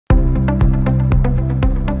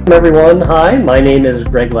Everyone. Hi, my name is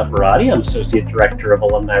Greg Leparati. I'm Associate Director of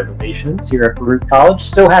Alumni Relations here at Baruch College.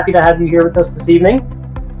 So happy to have you here with us this evening.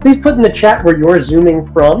 Please put in the chat where you're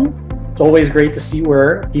Zooming from. It's always great to see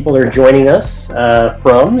where people are joining us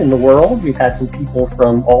from in the world. We've had some people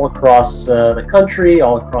from all across the country,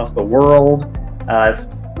 all across the world.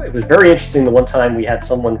 It was very interesting the one time we had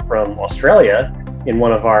someone from Australia in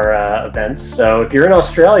one of our events. So if you're in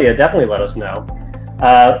Australia, definitely let us know.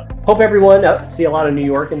 Hope everyone, see a lot of New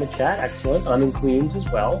York in the chat. Excellent. I'm in Queens as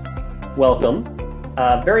well. Welcome.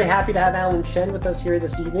 Very happy to have Alan Chen with us here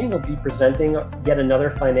this evening. He'll be presenting yet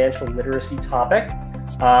another financial literacy topic.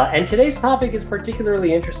 And today's topic is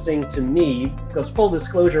particularly interesting to me because, full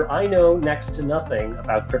disclosure, I know next to nothing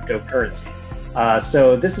about cryptocurrency.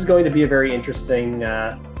 So this is going to be a very interesting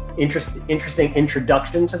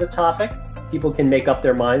introduction to the topic. People can make up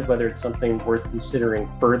their minds whether it's something worth considering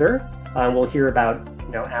further. We'll hear about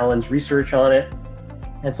Alan's research on it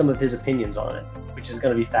and some of his opinions on it, which is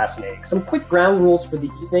going to be fascinating. Some quick ground rules for the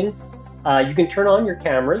evening. You can turn on your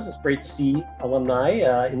cameras. It's great to see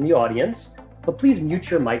alumni in the audience, but please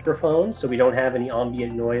mute your microphone so we don't have any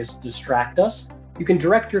ambient noise distract us. You can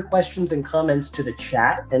direct your questions and comments to the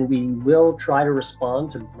chat, and we will try to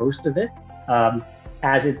respond to most of it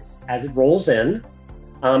as it rolls in.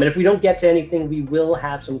 And if we don't get to anything, we will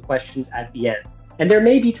have some questions at the end. And there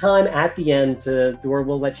may be time at the end where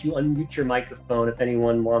we'll let you unmute your microphone if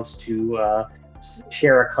anyone wants to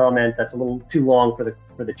share a comment that's a little too long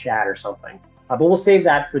for the chat or something. But we'll save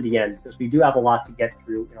that for the end because we do have a lot to get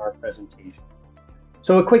through in our presentation.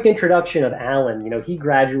 So a quick introduction of Alan. He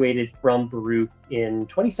graduated from Baruch in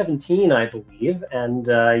 2017, I believe, and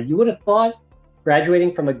you would have thought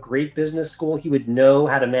graduating from a great business school, he would know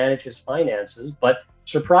how to manage his finances. But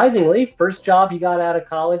surprisingly, first job he got out of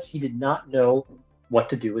college, he did not know what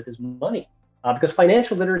to do with his money because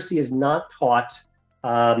financial literacy is not taught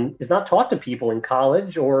to people in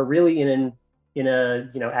college or really in a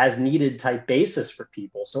as needed type basis for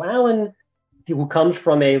people. So Alan, who comes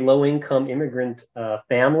from a low-income immigrant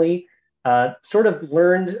family, sort of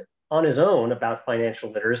learned on his own about financial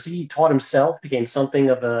literacy. He taught himself, became something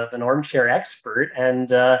of an armchair expert, and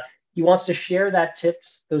he wants to share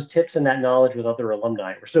those tips and that knowledge with other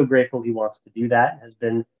alumni. We're so grateful he wants to do that. Has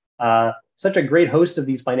been such a great host of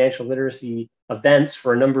these financial literacy events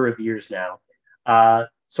for a number of years now.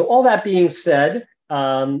 So all that being said,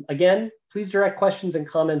 again, please direct questions and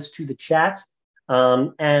comments to the chat.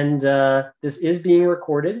 This is being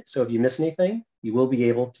recorded, so if you miss anything, you will be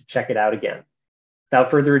able to check it out again. Without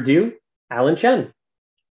further ado, Alan Chen.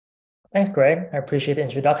 Thanks, Greg. I appreciate the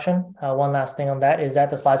introduction. One last thing on that is that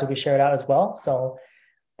the slides will be shared out as well, so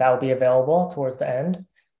that will be available towards the end.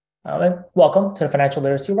 And welcome to the Financial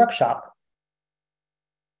Literacy Workshop.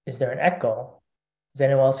 Is there an echo? Is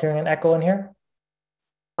anyone else hearing an echo in here?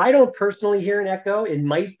 I don't personally hear an echo. It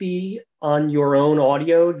might be on your own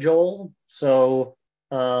audio, Joel. So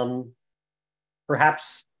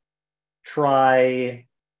perhaps try,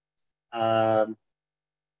 let's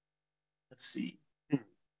see.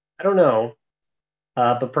 I don't know,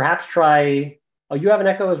 but perhaps try, oh, you have an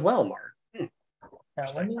echo as well, Mark.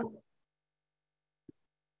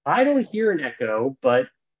 I don't hear an echo, but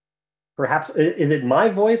perhaps, is it my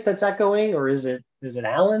voice that's echoing, or is it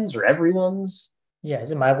Alan's or everyone's? Yeah,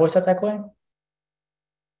 is it my voice that's echoing?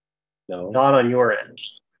 No, not on your end.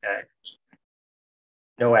 Okay.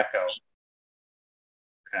 No echo.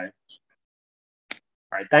 Okay. All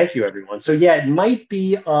right, thank you, everyone. So yeah, it might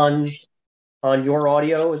be on your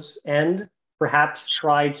audio's end. Perhaps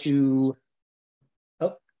try to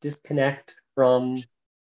disconnect from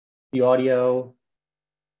the audio.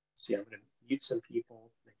 Let's see, I'm going to mute some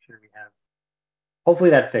people, make sure we have.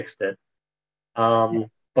 Hopefully that fixed it.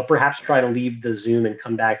 But perhaps try to leave the Zoom and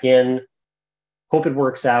come back in. Hope it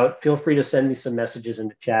works out. Feel free to send me some messages in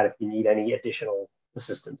the chat if you need any additional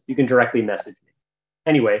assistance. You can directly message me.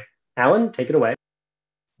 Anyway, Alan, take it away.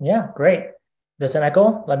 Yeah, great. If there's an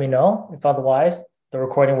echo, let me know. If otherwise, the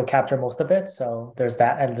recording will capture most of it. So there's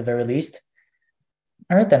that at the very least.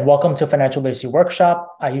 All right, then. Welcome to Financial Literacy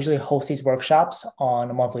Workshop. I usually host these workshops on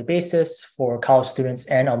a monthly basis for college students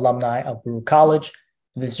and alumni of Baruch College.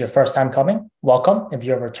 If this is your first time coming, welcome. If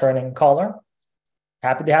you're a returning caller,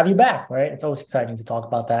 happy to have you back, right? It's always exciting to talk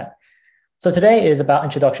about that. So today is about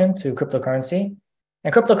introduction to cryptocurrency.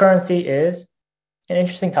 And cryptocurrency is an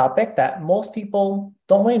interesting topic that most people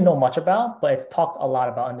don't really know much about, but it's talked a lot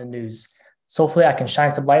about in the news. So hopefully I can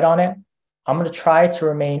shine some light on it. I'm going to try to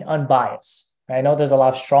remain unbiased. I know there's a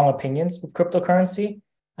lot of strong opinions with cryptocurrency,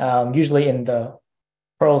 usually in the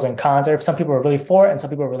pros and cons. Some people are really for it and some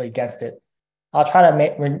people are really against it. I'll try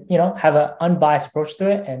to have an unbiased approach to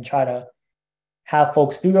it and try to have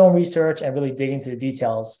folks do their own research and really dig into the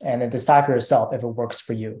details and then decide for yourself if it works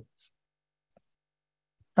for you.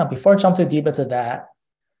 Now, before I jump too deep into that,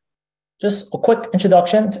 just a quick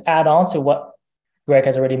introduction to add on to what Greg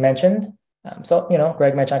has already mentioned.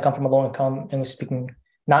 Greg mentioned I come from a low-income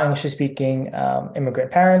not English-speaking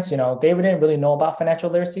immigrant parents. They didn't really know about financial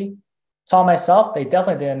literacy. Saw myself, they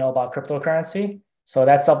definitely didn't know about cryptocurrency. So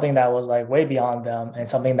that's something that was like way beyond them and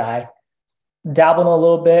something that I dabbled a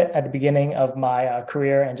little bit at the beginning of my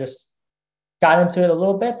career and just got into it a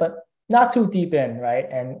little bit, but not too deep in, right?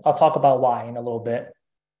 And I'll talk about why in a little bit.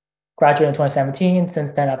 Graduated in 2017.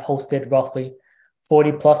 Since then, I've hosted roughly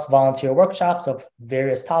 40 plus volunteer workshops of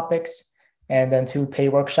various topics, and then 2 paid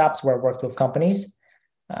workshops where I worked with companies.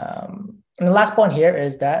 And the last point here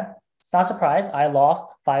is that it's not a surprise, I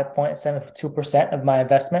lost 5.72% of my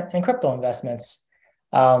investment in crypto investments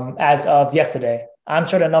as of yesterday. I'm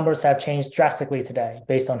sure the numbers have changed drastically today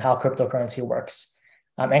based on how cryptocurrency works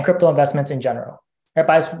and crypto investments in general.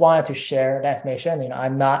 I just wanted to share that information.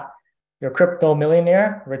 I'm not your crypto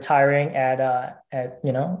millionaire retiring at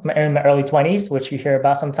in my early 20s, which you hear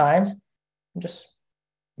about sometimes. I'm just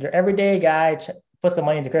your everyday guy put some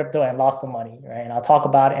money into crypto and lost some money, right? And I'll talk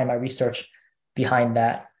about it and my research behind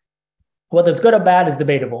that. Whether it's good or bad is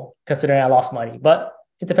debatable, considering I lost money, but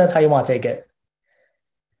it depends how you want to take it.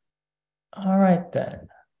 All right, then.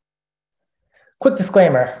 Quick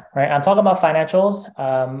disclaimer, right? I'm talking about financials.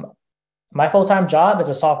 My full-time job is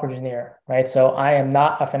a software engineer, right? So I am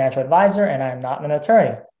not a financial advisor and I'm not an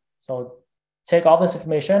attorney. So take all this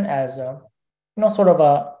information as sort of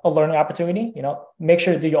a learning opportunity. Make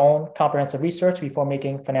sure to do your own comprehensive research before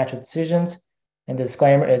making financial decisions. And the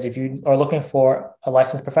disclaimer is if you are looking for a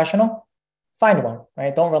licensed professional, find one,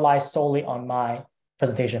 right? Don't rely solely on my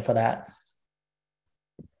presentation for that.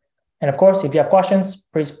 And of course, if you have questions,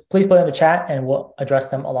 please put in the chat and we'll address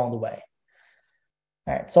them along the way.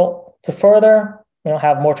 All right, so to further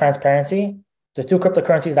have more transparency, the 2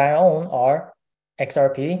 cryptocurrencies that I own are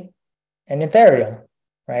XRP and Ethereum,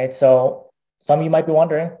 right? So some of you might be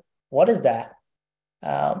wondering, what is that?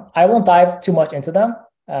 I won't dive too much into them.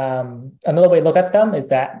 Another way to look at them is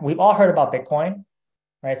that we've all heard about Bitcoin,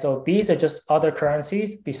 right? So these are just other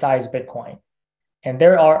currencies besides Bitcoin. And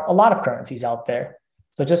there are a lot of currencies out there.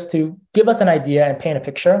 So just to give us an idea and paint a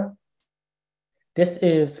picture, this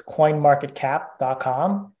is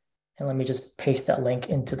coinmarketcap.com. And let me just paste that link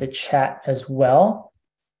into the chat as well.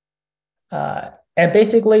 And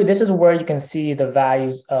basically, this is where you can see the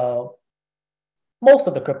values of most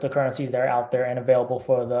of the cryptocurrencies that are out there and available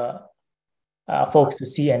for the folks to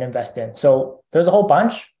see and invest in. So there's a whole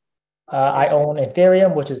bunch. I own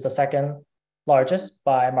Ethereum, which is the 2nd largest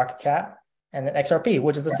by market cap, and then XRP,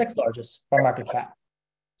 which is the 6th largest by market cap.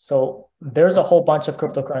 So there's a whole bunch of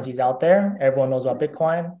cryptocurrencies out there. Everyone knows about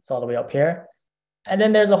Bitcoin. It's all the way up here. And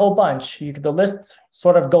then there's a whole bunch. The list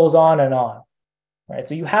sort of goes on, right?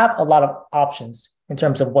 So you have a lot of options in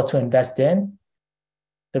terms of what to invest in.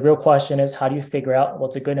 The real question is, how do you figure out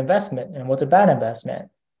what's a good investment and what's a bad investment?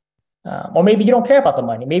 Or maybe you don't care about the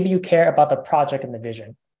money. Maybe you care about the project and the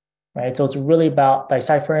vision, right? So it's really about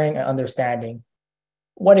deciphering and understanding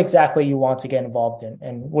what exactly you want to get involved in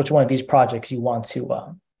and which one of these projects you want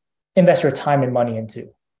to invest your time and money into.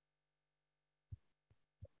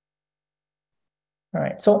 All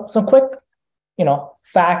right, so some quick,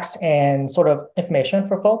 facts and sort of information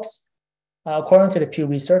for folks. According to the Pew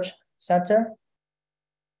Research Center,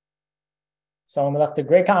 someone left a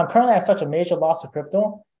great comment. I'm currently at such a major loss of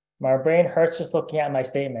crypto. My brain hurts just looking at my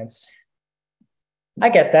statements. I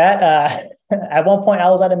get that. At one point, I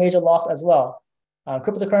was at a major loss as well.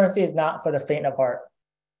 Cryptocurrency is not for the faint of heart.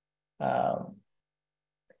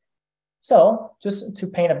 So just to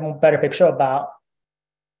paint a better picture about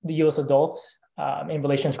the US adults in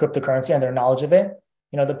relation to cryptocurrency and their knowledge of it,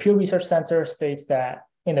 the Pew Research Center states that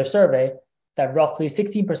in their survey that roughly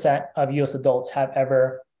 16% of US adults have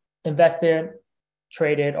ever invested,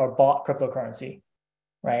 traded, or bought cryptocurrency,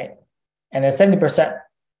 right? And then 70%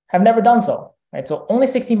 have never done so, right? So only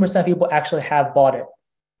 16% of people actually have bought it.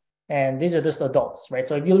 And these are just adults, right?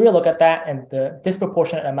 So if you really look at that and the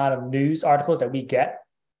disproportionate amount of news articles that we get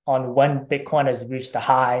on when Bitcoin has reached the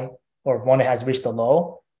high or when it has reached the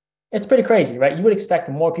low, it's pretty crazy, right? You would expect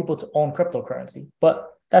more people to own cryptocurrency, but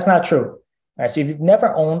that's not true, right? So if you've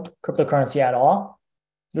never owned cryptocurrency at all,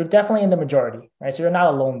 you're definitely in the majority, right? So you're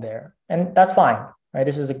not alone there, and that's fine, right?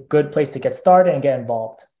 This is a good place to get started and get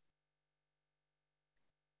involved.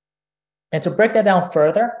 And to break that down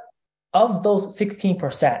further, of those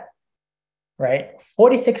 16%, right,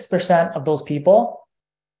 46% of those people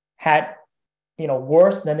had,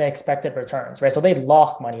 worse than the expected returns, right? So they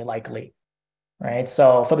lost money likely, right?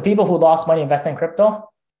 So for the people who lost money investing in crypto,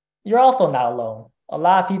 you're also not alone. A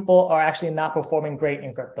lot of people are actually not performing great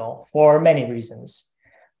in crypto for many reasons.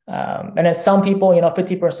 And then some people,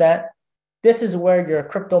 50%, this is where your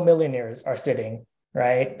crypto millionaires are sitting,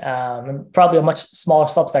 right? And probably a much smaller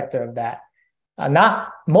subsector of that.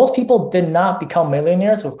 Not most people did not become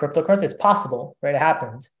millionaires with cryptocurrency. It's possible, right? It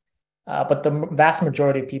happened. But the vast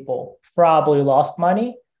majority of people probably lost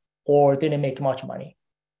money or didn't make much money,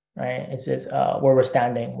 right? It's where we're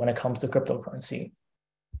standing when it comes to cryptocurrency.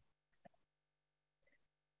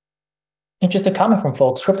 Interesting comment from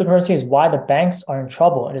folks. Cryptocurrency is why the banks are in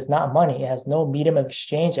trouble. It is not money. It has no medium of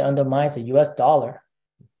exchange. It undermines the US dollar.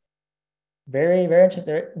 Very, very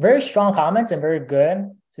interesting. Very strong comments and very good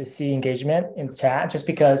to see engagement in the chat just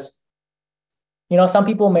because, some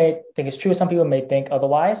people may think it's true. Some people may think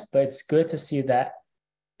otherwise, but it's good to see that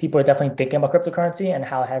people are definitely thinking about cryptocurrency and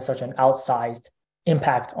how it has such an outsized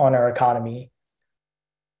impact on our economy,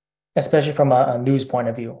 especially from a news point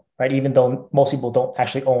of view, right? Even though most people don't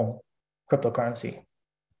actually own cryptocurrency.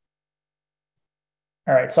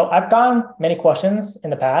 All right, so I've gotten many questions in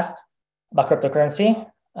the past about cryptocurrency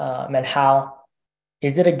and how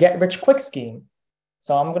is it a get-rich-quick scheme?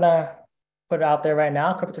 So I'm gonna put it out there right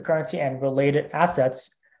now. Cryptocurrency and related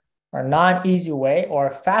assets are not an easy way or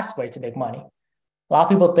a fast way to make money. A lot of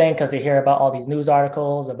people think because they hear about all these news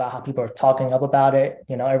articles about how people are talking up about it,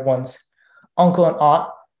 everyone's uncle and aunt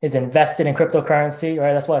is invested in cryptocurrency,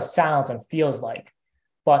 right? That's what it sounds and feels like.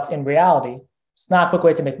 But in reality, it's not a quick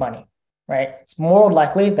way to make money, right? It's more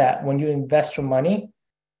likely that when you invest your money,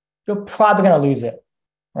 you're probably going to lose it,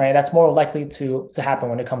 right? That's more likely to happen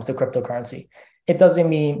when it comes to cryptocurrency. It doesn't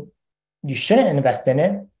mean you shouldn't invest in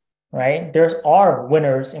it, right? There are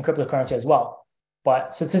winners in cryptocurrency as well.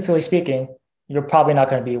 But statistically speaking, you're probably not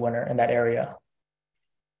going to be a winner in that area.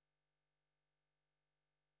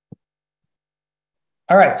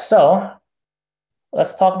 All right, so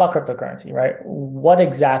let's talk about cryptocurrency, right? What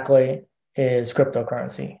exactly is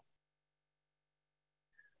cryptocurrency?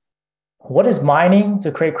 What is mining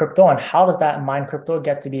to create crypto, and how does that mined crypto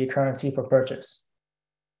get to be a currency for purchase?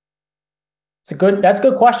 That's a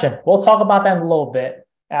good question. We'll talk about that in a little bit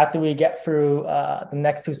after we get through the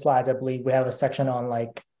next two slides. I believe we have a section on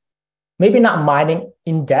maybe not mining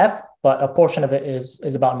in depth, but a portion of it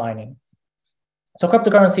is about mining. So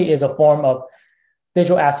cryptocurrency is a form of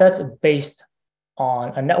digital assets based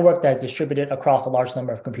on a network that is distributed across a large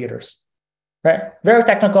number of computers, right? Very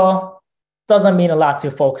technical, doesn't mean a lot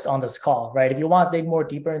to folks on this call, right? If you want to dig more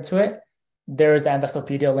deeper into it, there's the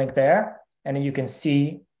Investopedia link there, and then you can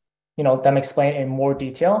see, them explain in more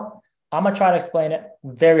detail. I'm gonna try to explain it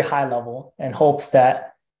very high level in hopes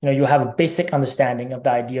that you have a basic understanding of the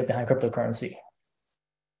idea behind cryptocurrency.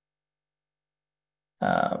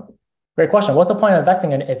 Great question. What's the point of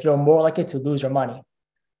investing in it if you're more likely to lose your money?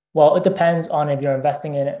 Well, it depends on if you're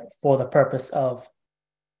investing in it for the purpose of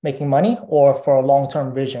making money or for a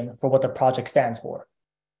long-term vision for what the project stands for,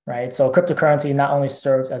 right? So cryptocurrency not only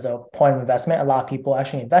serves as a point of investment, a lot of people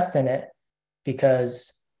actually invest in it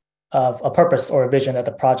because of a purpose or a vision that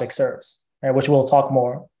the project serves, right? Which we'll talk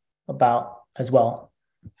more about as well.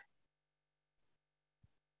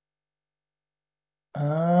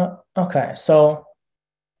 Okay, so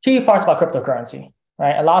key parts about cryptocurrency,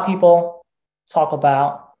 right? A lot of people talk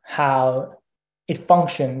about how it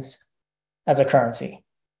functions as a currency,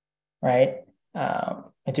 right?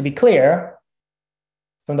 And to be clear,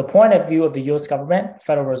 from the point of view of the US government,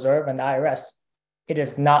 Federal Reserve, and the IRS, it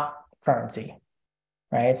is not currency,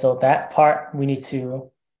 right? So that part we need to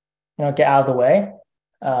get out of the way.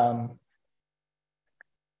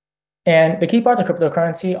 And the key parts of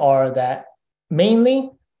cryptocurrency are that mainly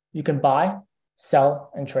you can buy,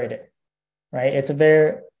 sell, and trade it, right? It's a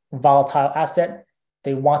very volatile asset.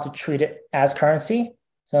 They want to treat it as currency.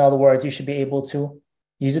 So in other words, you should be able to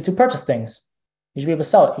use it to purchase things. You should be able to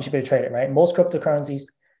sell it. You should be able to trade it, right? Most cryptocurrencies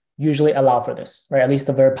usually allow for this, right? At least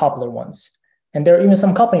the very popular ones. And there are even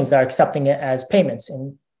some companies that are accepting it as payments,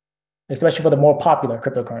 and especially for the more popular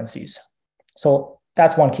cryptocurrencies. So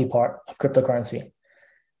that's one key part of cryptocurrency.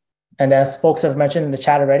 And as folks have mentioned in the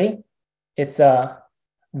chat already, it's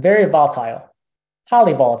very volatile,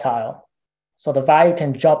 highly volatile. So the value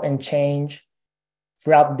can jump and change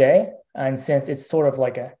throughout the day. And since it's sort of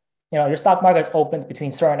like your stock market is open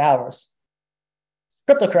between certain hours,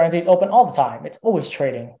 cryptocurrency is open all the time. It's always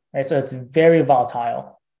trading, right? So it's very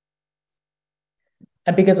volatile.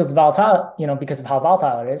 And because it's volatile, because of how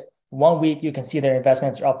volatile it is, 1 week you can see their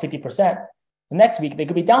investments are up 50%. The next week they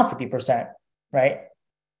could be down 50%, right?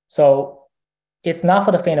 So it's not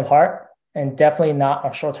for the faint of heart, and definitely not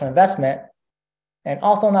a short-term investment, and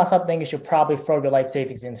also not something you should probably throw your life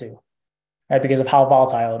savings into. right? Because of how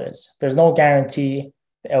volatile it is. There's no guarantee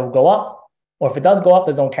it will go up, or if it does go up,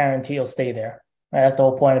 there's no guarantee it'll stay there, right? That's the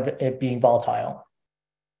whole point of it being volatile.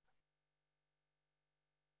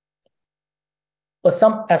 But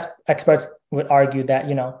some experts would argue that,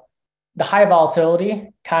 the high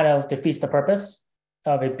volatility kind of defeats the purpose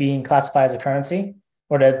of it being classified as a currency,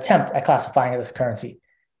 or the attempt at classifying it as a currency.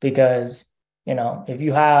 Because, if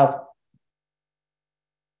you have,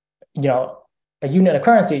 a unit of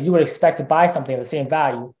currency, you would expect to buy something of the same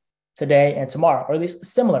value today and tomorrow, or at least a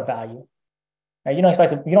similar value. Right? You don't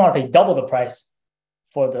want to pay double the price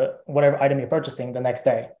for the whatever item you're purchasing the next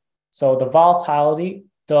day. So the volatility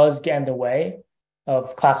does get in the way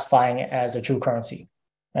of classifying it as a true currency.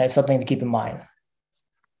 Right? Something to keep in mind.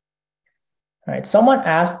 All right. Someone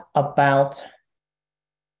asked about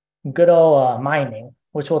good old mining,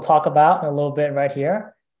 which we'll talk about in a little bit right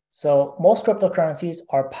here. So most cryptocurrencies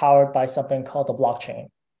are powered by something called the blockchain,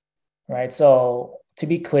 right? So to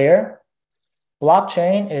be clear,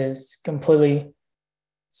 blockchain is completely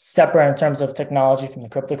separate in terms of technology from the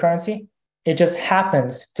cryptocurrency. It just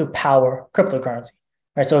happens to power cryptocurrency,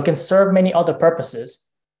 right? So it can serve many other purposes,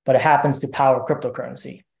 but it happens to power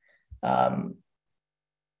cryptocurrency. A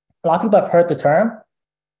lot of people have heard the term,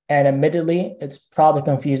 and admittedly, it's probably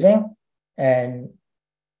confusing, and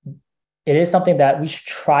it is something that we should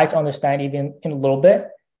try to understand even in a little bit,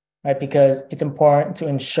 right? Because it's important to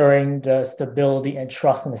ensuring the stability and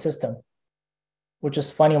trust in the system, which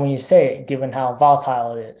is funny when you say it, given how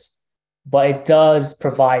volatile it is, but it does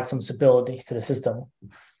provide some stability to the system.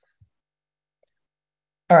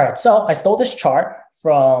 All right, so I stole this chart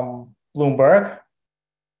from Bloomberg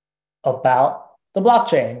about the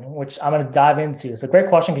blockchain, which I'm going to dive into. It's a great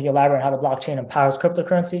question. Can you elaborate on how the blockchain empowers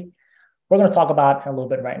cryptocurrency? We're going to talk about it in a little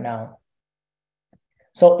bit right now.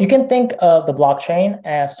 So you can think of the blockchain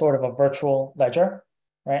as sort of a virtual ledger,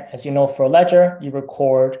 right? As you know, for a ledger, you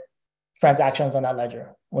record transactions on that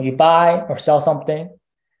ledger. When you buy or sell something,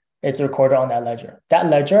 it's recorded on that ledger. That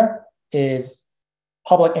ledger is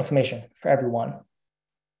public information for everyone.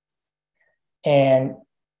 And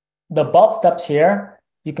the above steps here,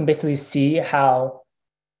 you can basically see how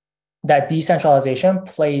that decentralization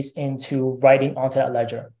plays into writing onto that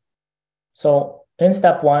ledger. So in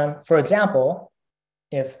step one, for example,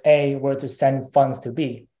 if A were to send funds to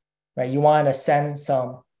B, right? You want to send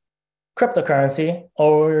some cryptocurrency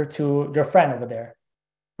over to your friend over there,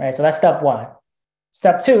 right? So that's step one.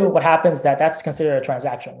 Step two, what happens is that's considered a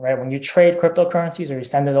transaction, right? When you trade cryptocurrencies or you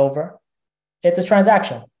send it over, it's a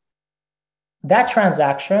transaction. That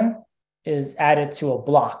transaction is added to a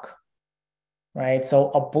block, right?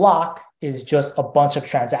 So a block is just a bunch of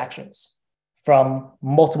transactions from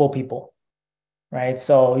multiple people, right?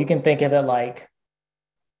 So you can think of it like,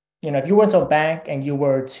 if you went to a bank and you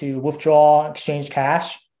were to withdraw, exchange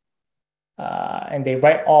cash, and they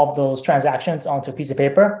write all of those transactions onto a piece of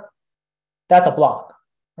paper, that's a block,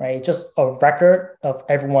 right? Just a record of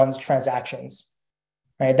everyone's transactions,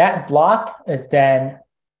 right? That block is then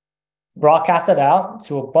broadcasted out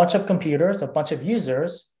to a bunch of computers, a bunch of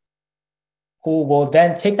users who will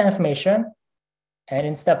then take that information, and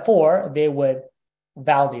in step four, they would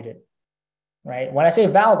validate it, right? When I say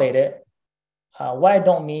validate it, what I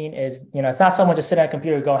don't mean is, it's not someone just sitting at a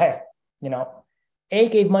computer and go, hey, A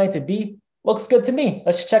gave money to B, looks good to me.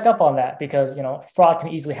 Let's check up on that because, fraud can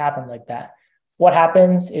easily happen like that. What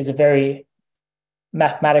happens is a very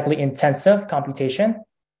mathematically intensive computation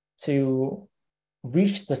to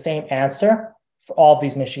reach the same answer for all of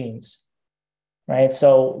these machines, right?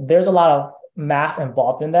 So there's a lot of math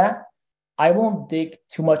involved in that. I won't dig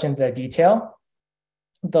too much into the detail.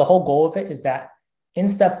 The whole goal of it is that in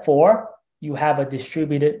step four, you have a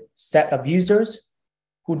distributed set of users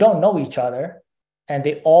who don't know each other, and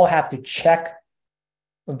they all have to check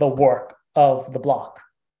the work of the block,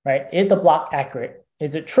 right? Is the block accurate?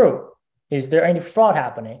 Is it true? Is there any fraud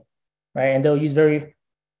happening, right? And they'll use very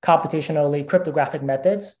computationally cryptographic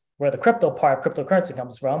methods where the crypto part of cryptocurrency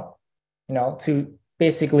comes from, to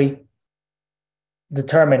basically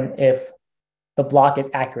determine if the block is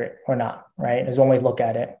accurate or not, right? Is one way to look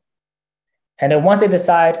at it. And then once they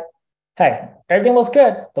decide, hey, everything looks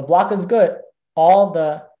good, the block is good, all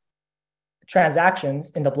the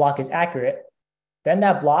transactions in the block is accurate, then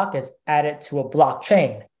that block is added to a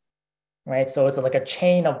blockchain, right? So it's like a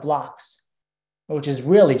chain of blocks, which is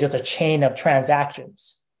really just a chain of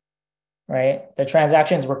transactions, right? The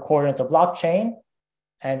transactions recorded into blockchain,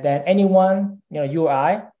 and then anyone, you or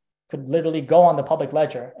I, could literally go on the public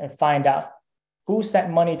ledger and find out who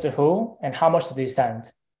sent money to who and how much did they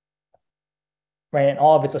send, right? And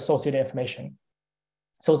all of its associated information.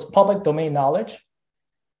 So it's public domain knowledge.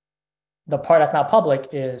 The part that's not public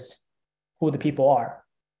is who the people are,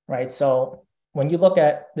 right? So when you look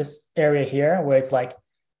at this area here where it's like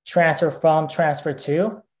transfer from, transfer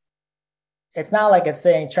to, it's not like it's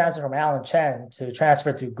saying transfer from Alan Chen to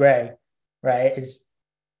transfer to Gray, right? It's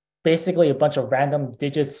basically a bunch of random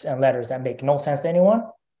digits and letters that make no sense to anyone.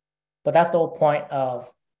 But that's the whole point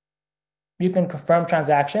of you can confirm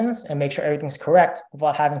transactions and make sure everything's correct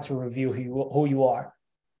without having to review who you are.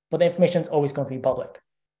 But the information is always going to be public,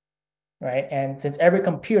 right? And since every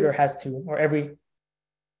computer has to, or every,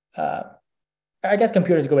 I guess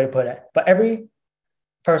computer is a good way to put it, but every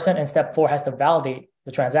person in step 4 has to validate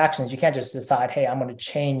the transactions. You can't just decide, hey, I'm going to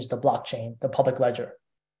change the blockchain, the public ledger.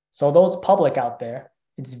 So though it's public out there,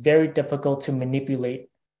 it's very difficult to manipulate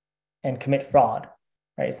and commit fraud,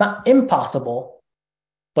 right? It's not impossible,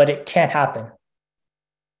 but it can happen.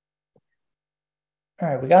 All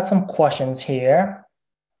right, we got some questions here.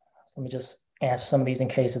 So let me just answer some of these in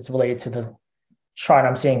case it's related to the chart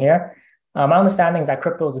I'm seeing here. My understanding is that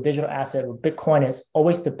crypto is a digital asset, where Bitcoin is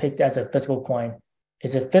always depicted as a physical coin.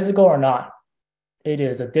 Is it physical or not? It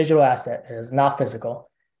is a digital asset. It is not physical.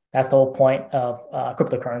 That's the whole point of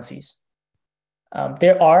cryptocurrencies.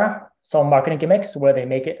 There are some marketing gimmicks where they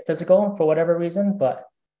make it physical for whatever reason, but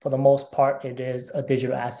for the most part, it is a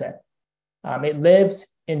digital asset. It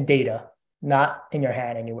lives in data, not in your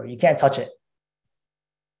hand anywhere. You can't touch it.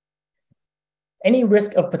 Any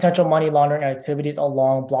risk of potential money laundering activities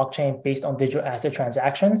along blockchain based on digital asset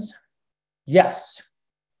transactions? Yes.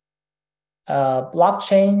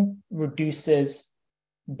 Blockchain reduces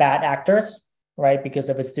bad actors, right, because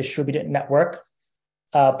of its distributed network,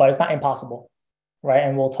 but it's not impossible, right?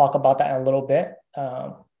 And we'll talk about that in a little bit.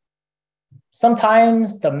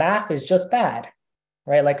 Sometimes the math is just bad,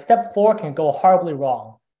 right? Like step 4 can go horribly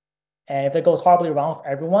wrong. And if it goes horribly wrong for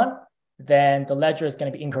everyone, then the ledger is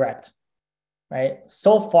going to be incorrect, right?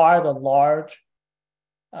 So far, the large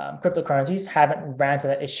cryptocurrencies haven't ran to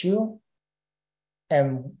that issue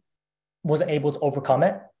and wasn't able to overcome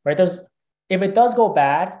it, right? If it does go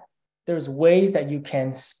bad, there's ways that you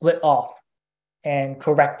can split off and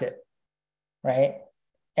correct it, right?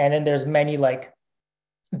 And then there's many like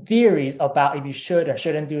theories about if you should or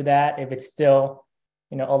shouldn't do that, if it still,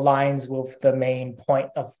 aligns with the main point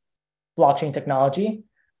of blockchain technology,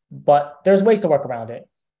 but there's ways to work around it.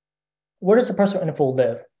 Where does the personal info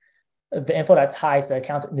live? The info that ties the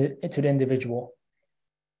account to the individual.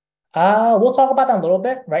 We'll talk about that in a little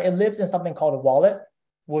bit, right? It lives in something called a wallet,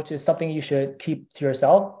 which is something you should keep to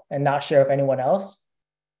yourself and not share with anyone else.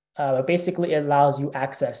 But basically, it allows you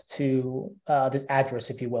access to this address,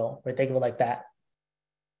 if you will, right? Think of it like that.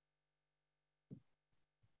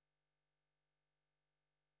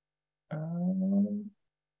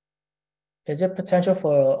 Is it potential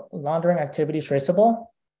for laundering activity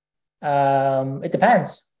traceable? It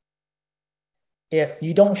depends. If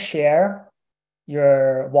you don't share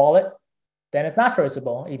your wallet, then it's not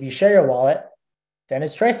traceable. If you share your wallet, then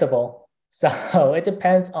it's traceable. So it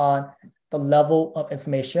depends on the level of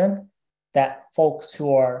information that folks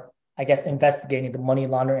who are, I guess, investigating the money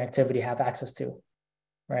laundering activity have access to,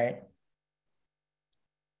 right?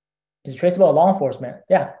 Is it traceable to law enforcement?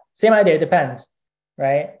 Yeah, same idea, it depends,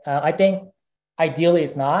 right? I think ideally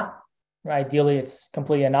it's not, right? Ideally it's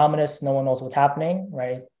completely anonymous, no one knows what's happening,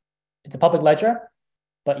 right? It's a public ledger,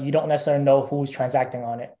 but you don't necessarily know who's transacting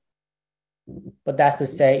on it. But that's to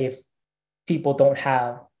say if people don't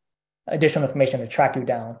have additional information to track you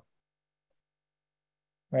down,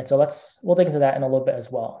 right? So we'll dig into that in a little bit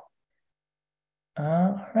as well.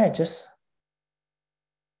 All right,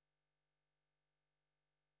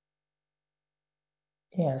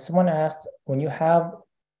 someone asked, when you have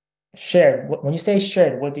shared, when you say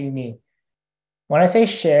shared, what do you mean? When I say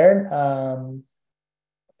shared,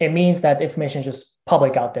 it means that the information is just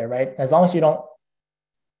public out there, right? As long as you don't,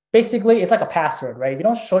 basically, it's like a password, right? If you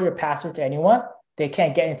don't show your password to anyone, they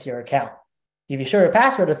can't get into your account. If you show your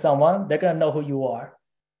password to someone, they're going to know who you are,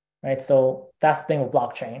 right? So that's the thing with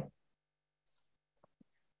blockchain.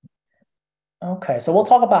 Okay, so we'll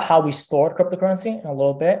talk about how we store cryptocurrency in a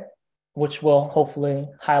little bit, which will hopefully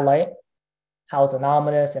highlight how it's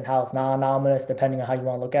anonymous and how it's non-anonymous, depending on how you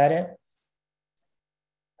want to look at it.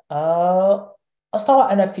 Let's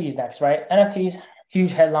talk about NFTs next, right? NFTs,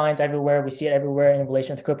 huge headlines everywhere. We see it everywhere in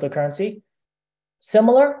relation to cryptocurrency.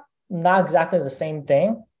 Similar, not exactly the same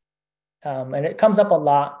thing. And it comes up a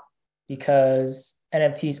lot because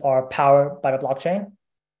NFTs are powered by the blockchain,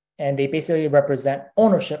 and they basically represent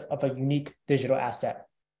ownership of a unique digital asset,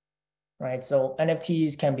 right? So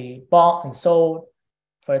NFTs can be bought and sold.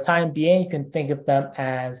 For the time being, you can think of them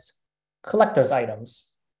as collector's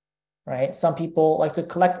items, right? Some people like to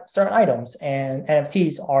collect certain items, and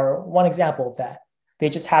NFTs are one example of that. They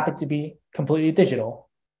just happen to be completely digital.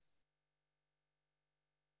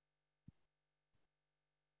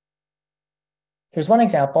 Here's one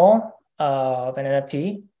example of an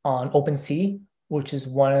NFT on OpenSea, which is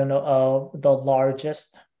one of the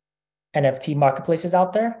largest NFT marketplaces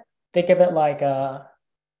out there. Think of it like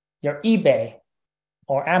your eBay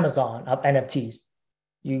or Amazon of NFTs.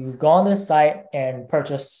 You go on this site and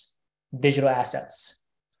purchase digital assets.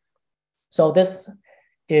 So this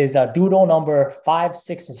is doodle number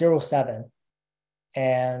 5607.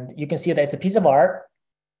 And you can see that it's a piece of art.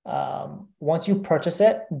 Once you purchase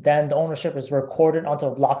it, then the ownership is recorded onto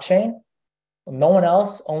a blockchain. No one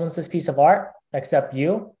else owns this piece of art except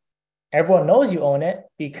you. Everyone knows you own it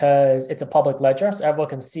because it's a public ledger. So everyone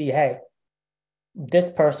can see, hey,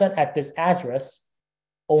 this person at this address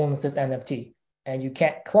owns this NFT. And you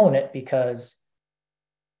can't clone it because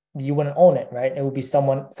you wouldn't own it, right? It would be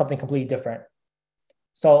something completely different.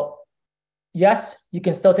 So yes, you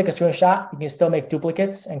can still take a screenshot. You can still make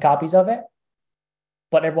duplicates and copies of it.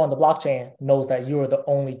 But everyone on the blockchain knows that you are the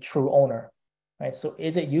only true owner, right? So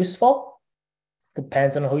is it useful?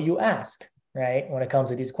 Depends on who you ask, right? When it comes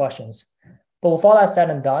to these questions. But with all that said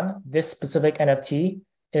and done, this specific NFT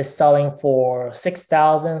is selling for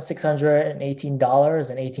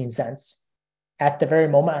 $6,618.18 at the very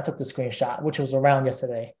moment I took the screenshot, which was around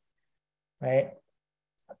yesterday, right?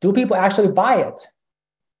 Do people actually buy it?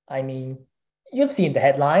 I mean, you've seen the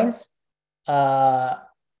headlines that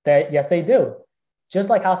yes, they do. Just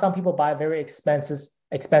like how some people buy very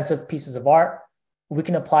expensive pieces of art, we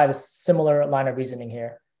can apply the similar line of reasoning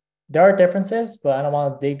here. There are differences, but I don't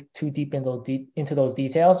want to dig too deep into those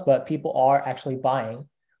details, but people are actually buying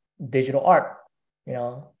digital art,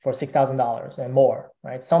 for $6,000 and more,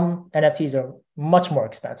 right? Some NFTs are much more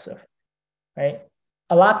expensive, right?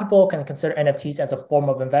 A lot of people can consider NFTs as a form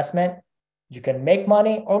of investment. You can make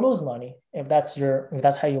money or lose money if that's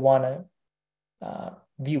how you want to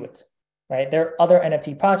view it, right? There are other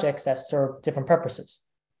NFT projects that serve different purposes,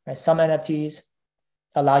 right? Some NFTs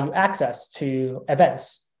allow you access to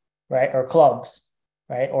events, right, or clubs,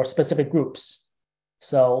 right, or specific groups.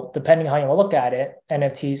 So depending on how you want to look at it,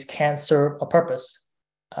 NFTs can serve a purpose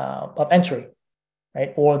of entry,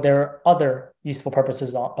 right? Or there are other useful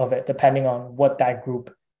purposes of it, depending on what that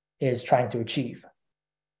group is trying to achieve.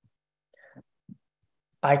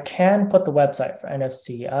 I can put the website for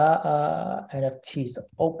NFTs,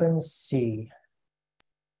 OpenSea.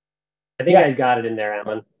 I think I got it in there,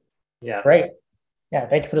 Alan. Yeah. Great. Yeah,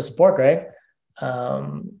 thank you for the support, Greg.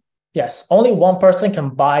 Yes, only one person can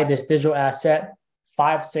buy this digital asset,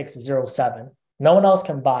 5607. No one else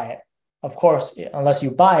can buy it. Of course, unless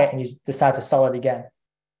you buy it and you decide to sell it again.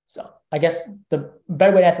 So I guess the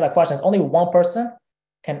better way to answer that question is only one person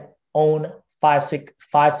can own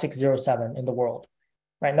 5607 in the world,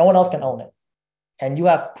 right? No one else can own it. And you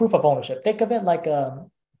have proof of ownership. Think of it like a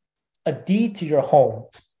deed to your home,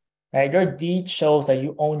 right? Your deed shows that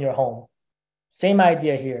you own your home. Same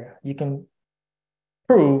idea here. You can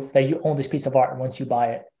prove that you own this piece of art once you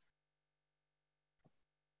buy it.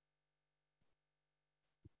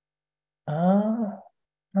 All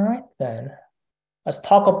right, then. Let's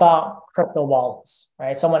talk about crypto wallets,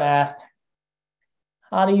 right? Someone asked,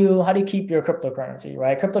 how do you keep your cryptocurrency,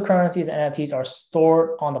 right? Cryptocurrencies and NFTs are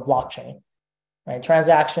stored on the blockchain, right?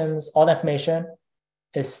 Transactions, all the information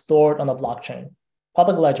is stored on the blockchain.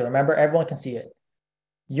 Public ledger, remember, everyone can see it.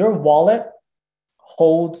 Your wallet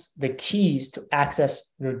holds the keys to access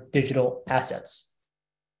your digital assets,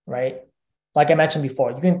 right? Like I mentioned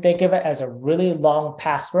before, you can think of it as a really long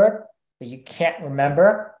password that you can't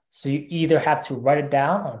remember. So you either have to write it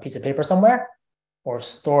down on a piece of paper somewhere or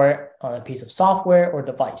store it on a piece of software or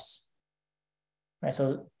device, right?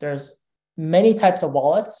 So there's many types of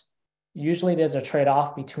wallets. Usually there's a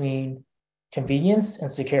trade-off between convenience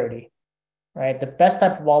and security, right? The best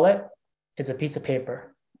type of wallet is a piece of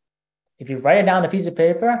paper. If you write it down on a piece of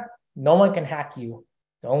paper, no one can hack you.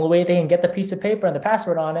 The only way they can get the piece of paper and the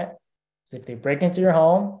password on it is if they break into your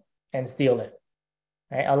home and steal it,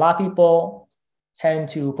 right? A lot of people tend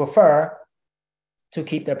to prefer to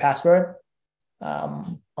keep their password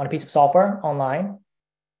on a piece of software online,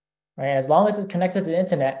 right? As long as it's connected to the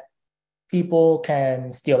internet, people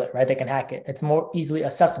can steal it, right? They can hack it. It's more easily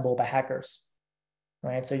accessible by hackers,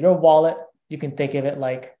 right? So your wallet, you can think of it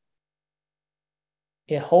like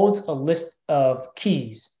it holds a list of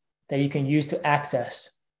keys that you can use to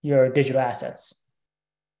access your digital assets,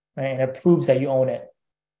 right? And it proves that you own it.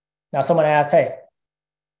 Now, someone asked, hey,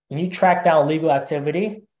 when you track down legal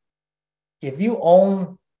activity, if you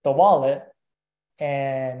own the wallet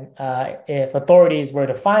and if authorities were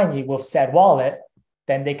to find you with said wallet,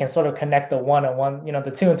 then they can sort of connect the one-on-one,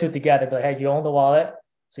 the two and two together. But hey, you own the wallet,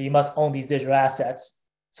 So you must own these digital assets.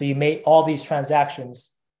 So you made all these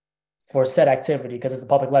transactions for said activity because it's a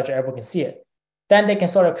public ledger, everyone can see it. Then they can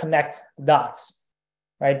sort of connect dots,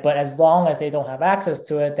 right? But as long as they don't have access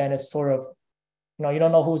to it, then it's sort of, you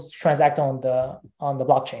don't know who's transacting on the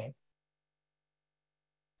blockchain.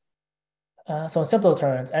 So in simple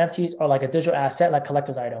terms, NFTs are like a digital asset, like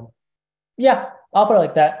collector's item. Yeah, I'll put it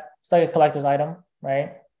like that. It's like a collector's item,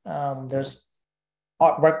 right? There's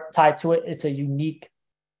artwork tied to it. It's a unique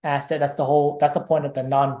asset. That's the point of the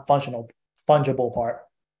fungible part,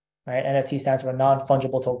 right? NFT stands for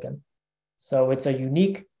non-fungible token. So it's a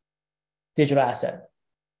unique digital asset.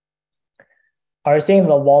 Are you saying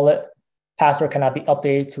the wallet password cannot be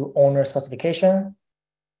updated to owner specification?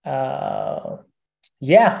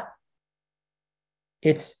 Yeah.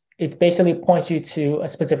 It basically points you to a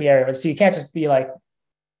specific area. So you can't just be like,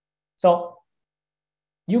 so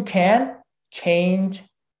you can change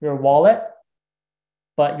your wallet,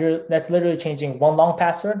 but that's literally changing one long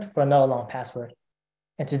password for another long password.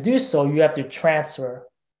 And to do so, you have to transfer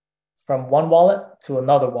from one wallet to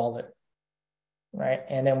another wallet, right?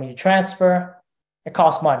 And then when you transfer, it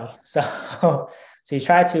costs money. So you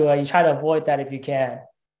try to avoid that if you can.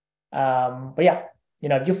 But yeah,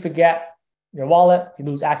 if you forget your wallet, you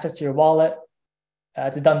lose access to your wallet,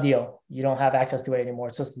 it's a done deal. You don't have access to it anymore.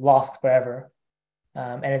 It's just lost forever.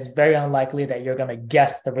 And it's very unlikely that you're going to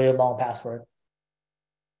guess the really long password.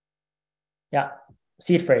 Yeah,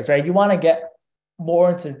 seed phrase, right? You want to get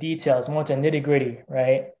more into details, more into nitty gritty,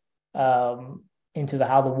 right? Into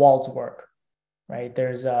how the wallets work, right?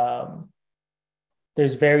 There's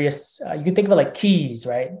various, you can think of it like keys,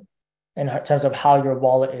 right? In terms of how your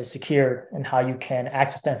wallet is secured and how you can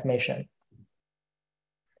access the information.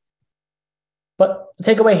 But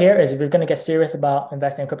the takeaway here is if you're going to get serious about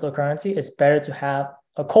investing in cryptocurrency, it's better to have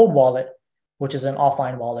a cold wallet, which is an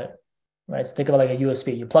offline wallet, right? So think of it like a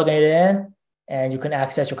USB. You're plugging it in and you can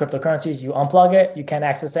access your cryptocurrencies. You unplug it, you can't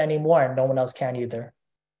access it anymore, and no one else can either.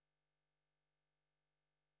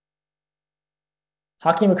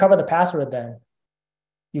 How can you recover the password then?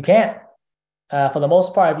 You can't. For the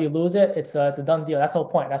most part, if you lose it, it's a done deal. That's the whole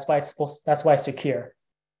point. That's why it's secure.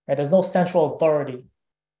 Right? There's no central authority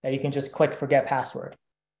that you can just click forget password.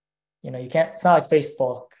 You can't, it's not like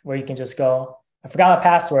Facebook where you can just go, I forgot my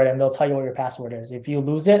password, and they'll tell you what your password is. If you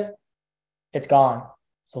lose it, it's gone.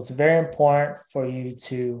 So it's very important for you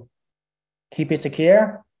to keep it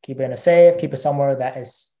secure, keep it in a safe, keep it somewhere that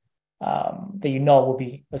is that will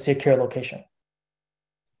be a secure location.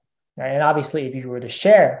 Right? And obviously, if you were to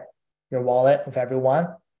share your wallet with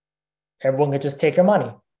everyone could just take your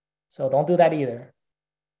money. So don't do that either.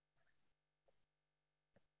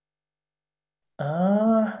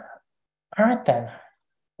 All right, then.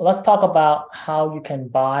 Let's talk about how you can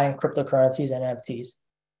buy cryptocurrencies and NFTs.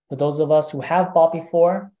 For those of us who have bought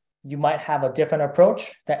before, you might have a different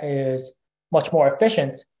approach that is much more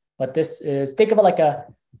efficient, but think of it like a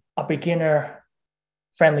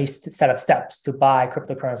beginner-friendly set of steps to buy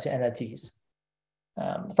cryptocurrency and NFTs.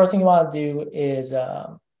 The first thing you want to do is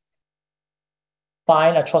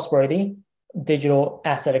find a trustworthy digital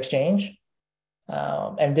asset exchange.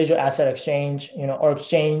 And digital asset exchange, or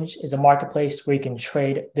exchange is a marketplace where you can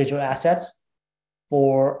trade digital assets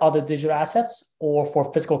for other digital assets or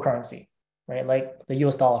for physical currency, right? Like the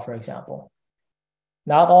US dollar, for example.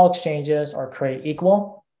 Not all exchanges are created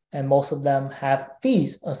equal, and most of them have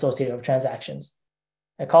fees associated with transactions.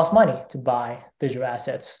 It costs money to buy digital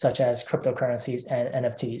assets such as cryptocurrencies and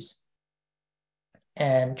NFTs.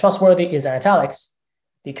 And trustworthy is in italics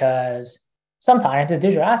because sometimes the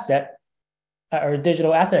digital asset or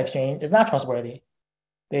digital asset exchange is not trustworthy.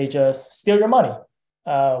 They just steal your money,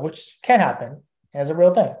 which can happen and is a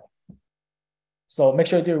real thing. So make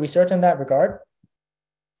sure you do research in that regard.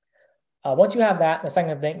 Once you have that, the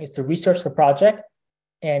second thing is to research the project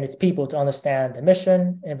and its people to understand the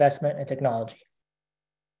mission, investment, and technology,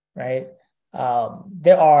 right?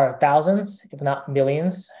 There are thousands, if not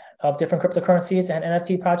millions, of different cryptocurrencies and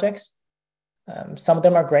NFT projects. Some of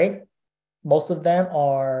them are great. Most of them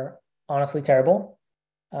are honestly terrible,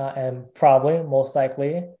 and probably most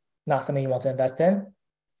likely not something you want to invest in.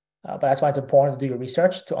 But that's why it's important to do your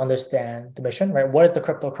research to understand the mission, right? What is the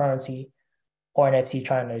cryptocurrency or NFT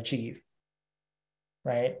trying to achieve,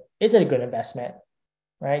 right? Is it a good investment,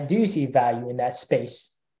 right? Do you see value in that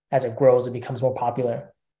space as it grows and becomes more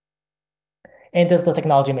popular? And does the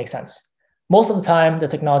technology make sense? Most of the time, the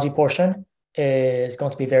technology portion is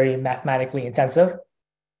going to be very mathematically intensive,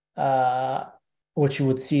 which you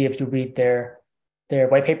would see if you read their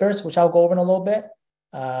white papers, which I'll go over in a little bit.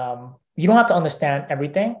 You don't have to understand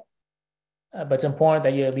everything, but it's important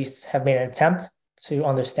that you at least have made an attempt to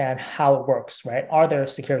understand how it works, right? Are there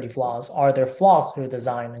security flaws? Are there flaws through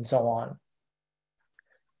design and so on?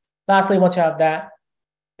 Lastly, once you have that,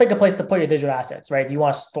 pick a place to put your digital assets, right? Do you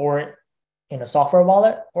want to store it in a software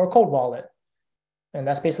wallet or a cold wallet? And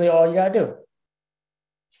that's basically all you got to do.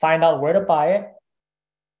 Find out where to buy it,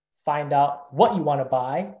 find out what you want to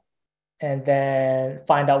buy, and then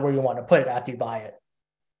find out where you want to put it after you buy it.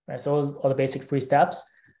 Right, so those are the basic 3 steps.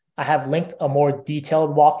 I have linked a more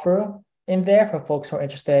detailed walkthrough in there for folks who are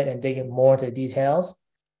interested in digging more into the details.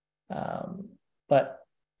 But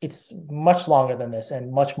it's much longer than this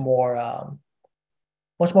and much more of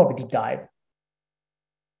a deep dive.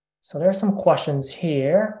 So there are some questions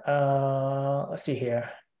here. Let's see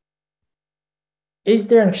here. Is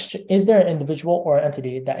there an individual or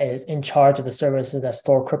entity that is in charge of the services that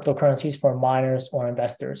store cryptocurrencies for miners or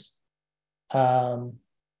investors?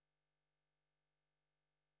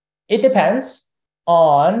 It depends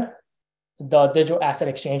on the digital asset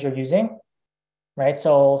exchange you're using, right?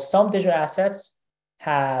 So some digital assets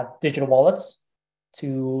have digital wallets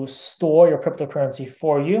to store your cryptocurrency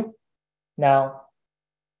for you. Now,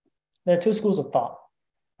 there are 2 schools of thought,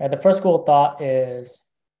 right? The first school of thought is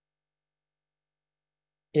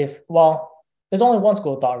there's only one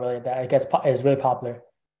school of thought really that I guess is really popular.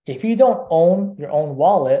 If you don't own your own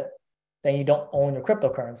wallet, then you don't own your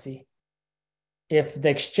cryptocurrency. If the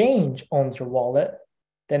exchange owns your wallet,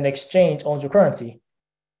 then the exchange owns your currency,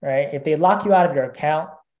 right? If they lock you out of your account,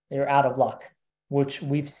 you're out of luck, which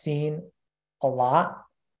we've seen a lot.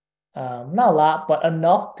 Not a lot, but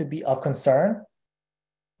enough to be of concern,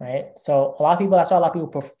 right? So that's why a lot of people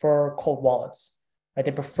prefer cold wallets, right?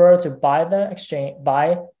 They prefer to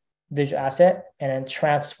buy digital asset and then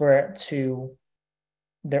transfer it to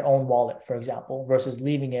their own wallet, for example, versus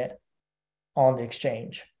leaving it on the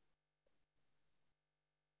exchange.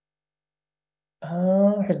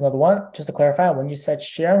 Here's another one. Just to clarify, when you said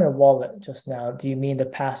sharing your wallet just now, do you mean the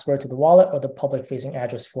password to the wallet or the public facing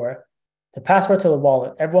address for it? The password to the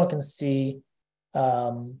wallet, everyone can see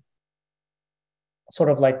sort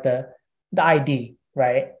of like the ID,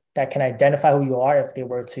 right? That can identify who you are if they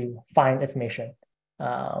were to find information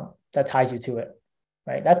that ties you to it,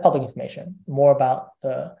 right? That's public information. More about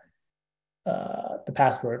the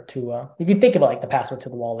password to, you can think about like the password to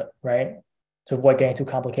the wallet, right? To avoid getting too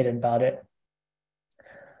complicated about it.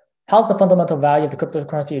 How's the fundamental value of the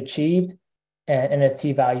cryptocurrency achieved and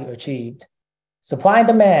NFT value achieved? Supply and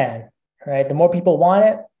demand, right? The more people want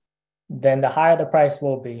it, then the higher the price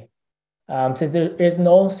will be. Since there is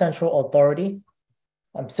no central authority,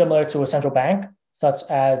 similar to a central bank, such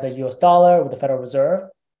as the US dollar with the Federal Reserve,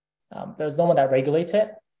 there's no one that regulates it,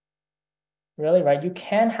 really, right? You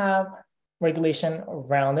can have regulation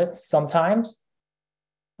around it sometimes,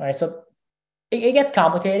 right? So it gets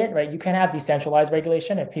complicated, right? You can have decentralized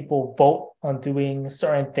regulation if people vote on doing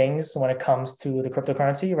certain things when it comes to the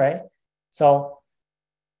cryptocurrency, right? So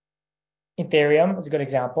Ethereum is a good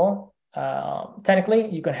example. Technically,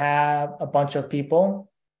 you can have a bunch of people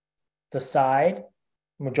decide,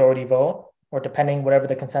 majority vote, or depending whatever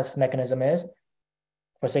the consensus mechanism is,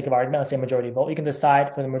 for sake of argument, let's say majority vote. You can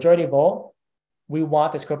decide for the majority vote, we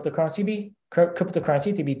want this cryptocurrency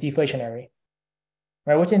to be deflationary,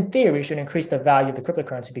 right? Which in theory should increase the value of the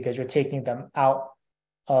cryptocurrency because you're taking them out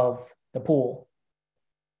of the pool,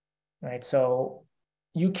 right? So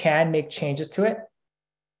you can make changes to it,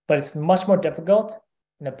 but it's much more difficult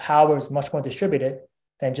and the power is much more distributed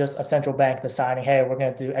than just a central bank deciding, hey, we're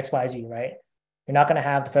going to do X, Y, Z, right? You're not going to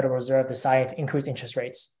have the Federal Reserve deciding to increase interest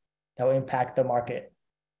rates that will impact the market,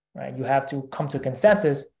 right? You have to come to a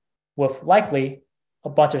consensus with likely a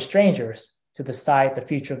bunch of strangers to decide the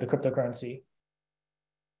future of the cryptocurrency.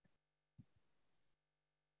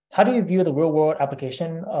 How do you view the real world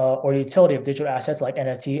application or utility of digital assets like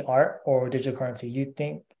NFT, art, or digital currency? You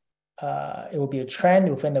think it will be a trend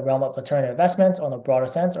within the realm of alternative investments on a broader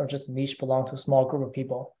sense, or just a niche belong to a small group of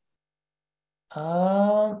people?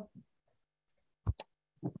 I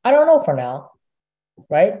don't know for now,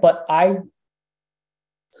 right? But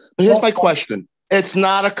here's my question. It's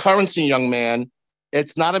not a currency, young man.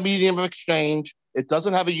 It's not a medium of exchange. It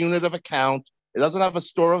doesn't have a unit of account. It doesn't have a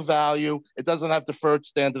store of value. It doesn't have deferred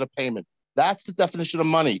standard of payment. That's the definition of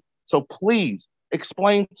money. So please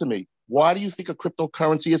explain to me, why do you think a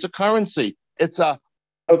cryptocurrency is a currency? It's a...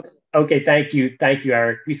 Okay, thank you,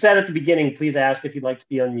 Eric. We said at the beginning, please ask if you'd like to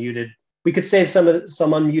be unmuted. We could save some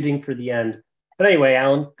unmuting for the end. But anyway,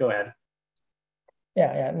 Alan, go ahead.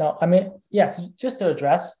 Yeah, no, I mean, yeah, just to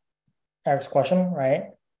address Eric's question, right?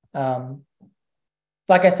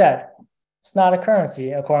 Like I said, it's not a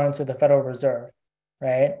currency according to the Federal Reserve,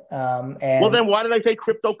 right? Well, then why did I say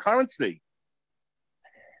cryptocurrency?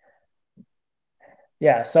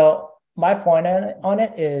 Yeah. So my point on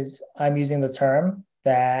it is I'm using the term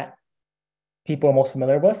that people are most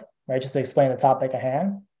familiar with, right? Just to explain the topic at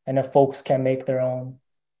hand, and if folks can make their own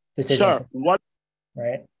decision, Sir,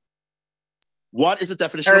 right? what is the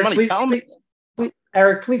definition of Eric, money? Tell me.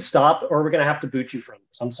 Eric, please stop, or we're going to have to boot you from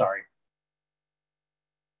this. I'm sorry.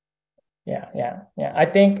 Yeah. I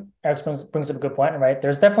think Eric brings up a good point, right?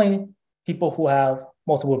 There's definitely people who have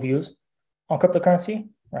multiple views on cryptocurrency,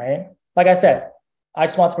 right? Like I said, I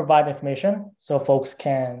just want to provide information so folks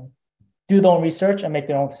can do their own research and make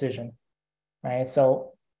their own decision, right?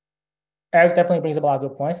 So Eric definitely brings up a lot of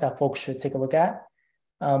good points that folks should take a look at.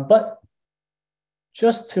 But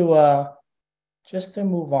just to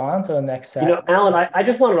move on to the next set. Alan, I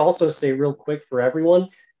just wanted to also say real quick for everyone,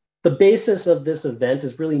 the basis of this event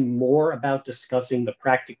is really more about discussing the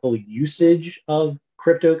practical usage of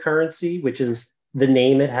cryptocurrency, which is the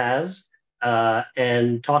name it has,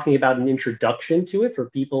 and talking about an introduction to it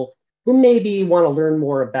for people who maybe want to learn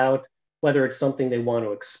more about whether it's something they want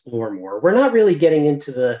to explore more. We're not really getting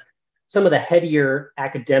into some of the headier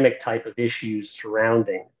academic type of issues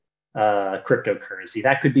surrounding cryptocurrency.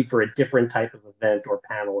 That could be for a different type of event or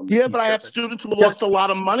panel. Yeah, but I have students who lost a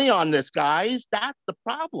lot of money on this, guys. That's the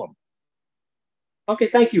problem. Okay,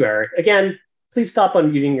 thank you, Eric. Again, please stop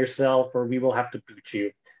unmuting yourself or we will have to boot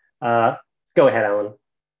you. Go ahead, Alan.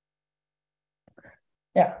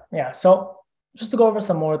 Yeah. So just to go over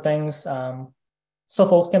some more things, so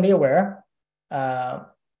folks can be aware,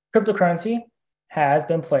 cryptocurrency has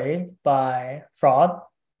been plagued by fraud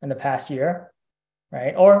in the past year,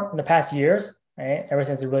 right? Or in the past years, right? Ever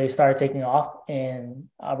since it really started taking off in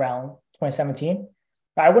around 2017.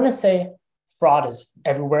 But I wouldn't say fraud is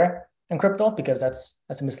everywhere in crypto because that's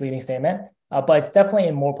a misleading statement. But it's definitely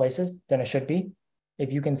in more places than it should be.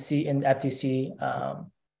 If you can see in the FTC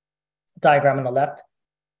diagram on the left,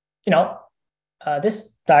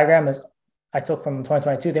 this diagram I took from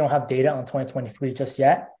 2022. They don't have data on 2023 just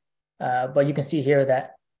yet. But you can see here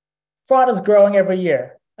that fraud is growing every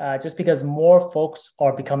year just because more folks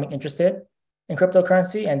are becoming interested in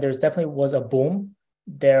cryptocurrency. And there's definitely was a boom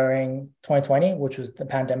during 2020, which was the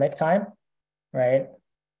pandemic time, right?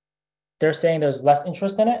 They're saying there's less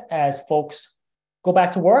interest in it as folks go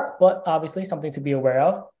back to work, but obviously something to be aware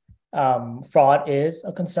of. Fraud is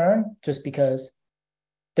a concern just because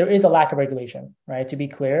there is a lack of regulation, right? To be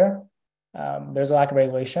clear, there's a lack of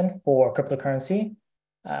regulation for cryptocurrency.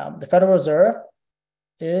 The Federal Reserve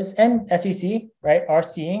and SEC, right, are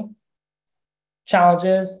seeing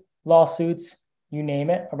challenges, lawsuits, you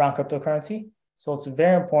name it, around cryptocurrency. So it's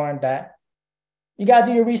very important that you got to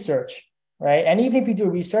do your research, right? And even if you do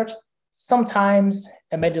research, sometimes,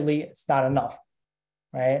 admittedly, it's not enough,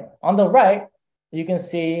 right? On the right, you can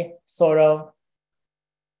see sort of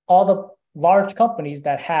all the large companies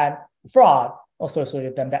that had fraud associated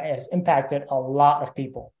with them that has impacted a lot of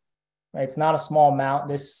people, right? It's not a small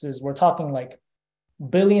amount. We're talking like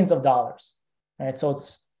billions of dollars, right? So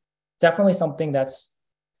it's definitely something that's,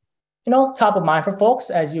 top of mind for folks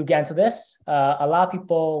as you get into this. A lot of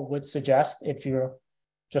people would suggest if you're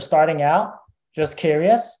just starting out, just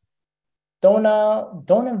curious,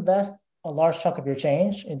 don't invest a large chunk of your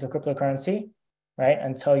change into cryptocurrency, right?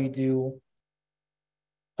 Until you do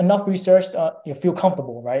enough research, you feel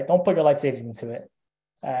comfortable, right? Don't put your life savings into it.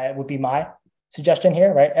 It would be my suggestion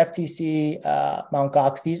here, right? FTC, Mt.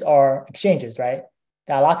 Gox, these are exchanges, right?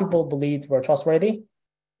 That a lot of people believed were trustworthy,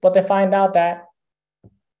 but they find out that it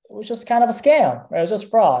was just kind of a scam, right? It was just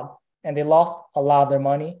fraud, and they lost a lot of their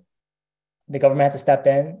money. The government had to step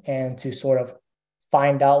in and to sort of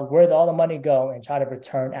find out where did all the money go and try to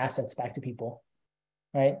return assets back to people,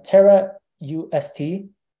 right? Terra UST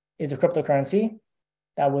is a cryptocurrency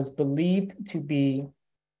that was believed to be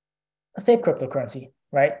a safe cryptocurrency,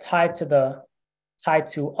 right? Tied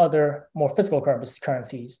to other more physical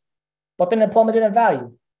currencies, but then it plummeted in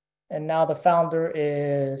value. And now the founder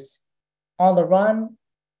is on the run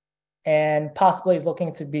and possibly is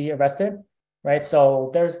looking to be arrested, right?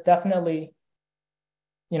 So there's definitely,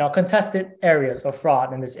 contested areas of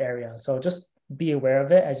fraud in this area. So just be aware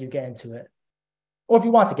of it as you get into it, or if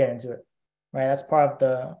you want to get into it, right? That's part of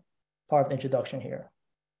the introduction here.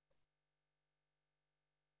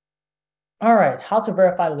 All right, how to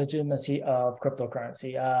verify the legitimacy of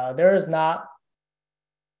cryptocurrency. There is not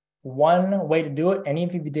one way to do it. And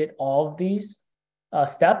even if you did all of these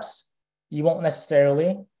steps, you won't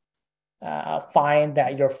necessarily find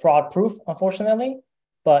that you're fraud proof, unfortunately,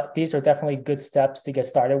 but these are definitely good steps to get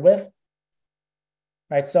started with,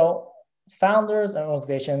 right? So founders and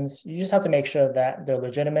organizations, you just have to make sure that they're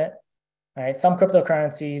legitimate, right? Some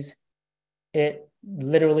cryptocurrencies, it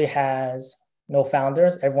literally has no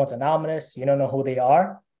founders, everyone's anonymous, you don't know who they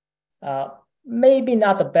are. Maybe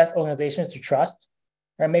not the best organizations to trust,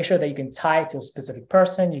 right? Make sure that you can tie it to a specific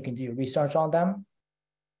person, you can do your research on them.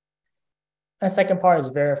 And the second part is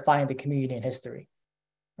verifying the community and history,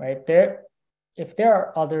 right? If there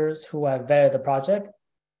are others who have vetted the project,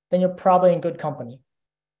 then you're probably in good company,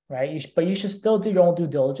 right? But you should still do your own due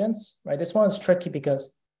diligence, right? This one is tricky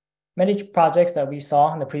because many projects that we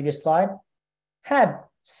saw in the previous slide had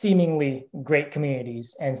seemingly great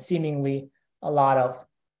communities and seemingly a lot of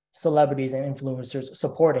celebrities and influencers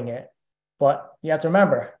supporting it. But you have to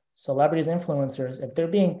remember, celebrities and influencers, if they're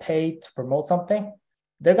being paid to promote something,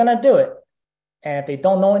 they're going to do it. And if they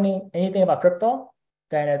don't know anything about crypto,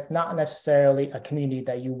 then it's not necessarily a community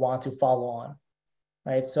that you want to follow on,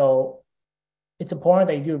 right? So it's important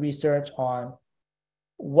that you do research on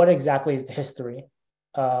what exactly is the history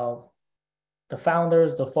of the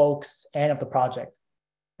founders, the folks, and of the project,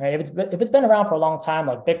 right? If it's been around for a long time,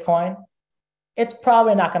 like Bitcoin, it's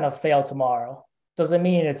probably not going to fail tomorrow. Doesn't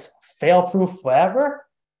mean it's fail-proof forever.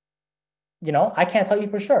 I can't tell you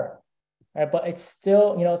for sure, right? But it's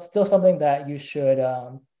still, it's still something that you should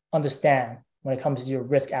understand when it comes to your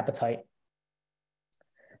risk appetite.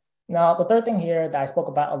 Now, the third thing here that I spoke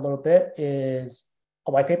about a little bit is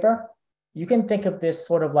a white paper. You can think of this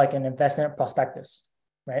sort of like an investment prospectus,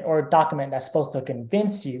 right? Or a document that's supposed to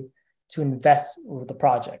convince you to invest with the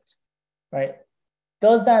project, right?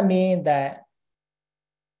 Does that mean that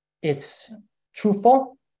it's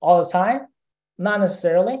truthful all the time? Not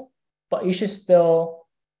necessarily, but you should still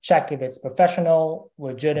check if it's professional,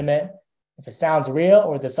 legitimate, if it sounds real,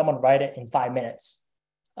 or does someone write it in 5 minutes?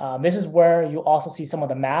 This is where you also see some of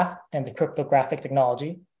the math and the cryptographic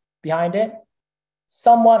technology behind it.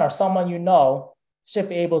 Someone you know should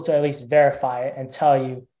be able to at least verify it and tell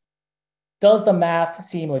you, does the math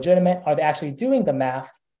seem legitimate? Are they actually doing the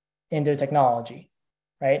math in their technology,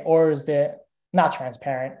 right? Or is it not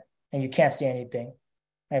transparent and you can't see anything?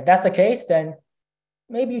 And if that's the case, then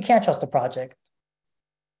maybe you can't trust the project.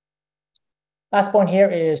 Last point here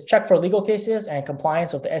is check for legal cases and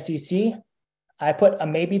compliance with the SEC. I put a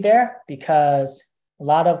maybe there because a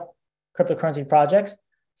lot of cryptocurrency projects,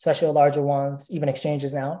 especially the larger ones, even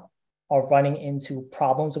exchanges now, are running into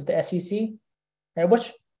problems with the SEC, right?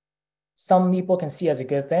 Which some people can see as a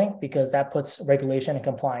good thing because that puts regulation and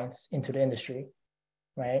compliance into the industry,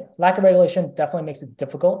 right? Lack of regulation definitely makes it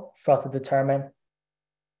difficult for us to determine,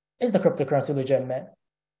 is the cryptocurrency legitimate?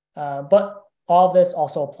 But all of this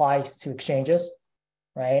also applies to exchanges,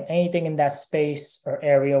 right? Anything in that space or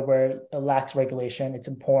area where it lacks regulation, it's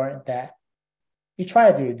important that you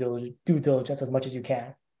try to do due diligence as much as you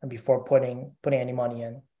can before putting any money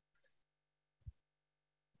in.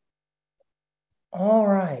 All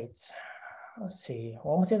right. Let's see.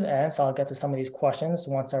 We're almost at the end, so I'll get to some of these questions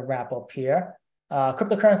once I wrap up here.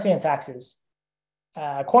 Cryptocurrency and taxes.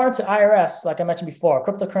 According to IRS, like I mentioned before,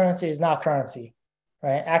 cryptocurrency is not currency,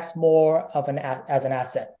 right? It acts more of as an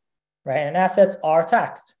asset, right? And assets are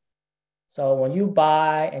taxed. So when you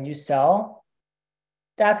buy and you sell,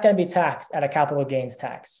 that's going to be taxed at a capital gains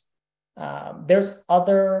tax. There's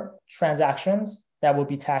other transactions that will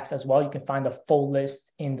be taxed as well. You can find the full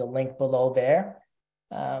list in the link below there.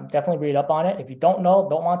 Definitely read up on it. If you don't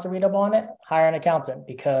want to read up on it, hire an accountant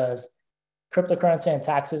because cryptocurrency and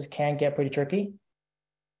taxes can get pretty tricky.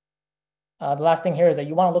 The last thing here is that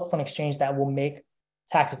you want to look for an exchange that will make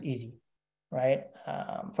taxes easy, right?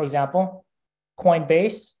 For example,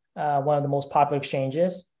 Coinbase, one of the most popular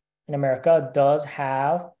exchanges in America, does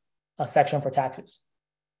have a section for taxes,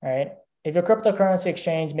 right? If your cryptocurrency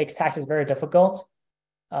exchange makes taxes very difficult,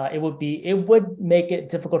 it would make it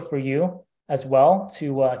difficult for you as well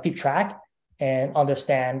to keep track and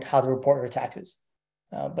understand how to report your taxes.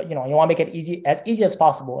 But you want to make it as easy as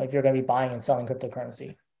possible if you're going to be buying and selling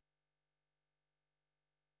cryptocurrency.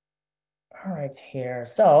 All right, here.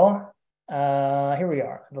 So here we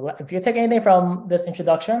are. If you take anything from this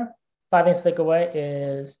introduction, 5 things to take away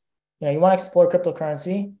is, you want to explore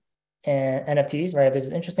cryptocurrency and NFTs, right? If this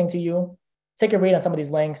is interesting to you, take a read on some of these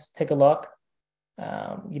links, take a look.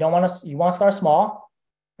 You want to start small,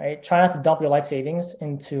 right? Try not to dump your life savings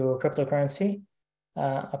into cryptocurrency.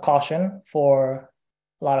 A caution for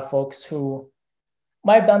a lot of folks who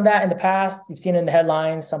might have done that in the past. You've seen it in the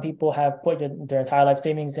headlines. Some people have put their entire life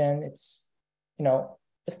savings in.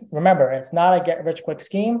 Remember, it's not a get rich quick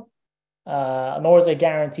scheme, nor is it a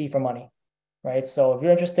guarantee for money, right? So if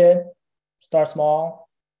you're interested, start small.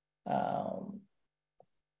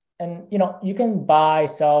 And you can buy,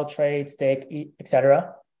 sell, trade, stake,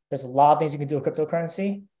 etc. There's a lot of things you can do with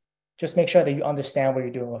cryptocurrency. Just make sure that you understand what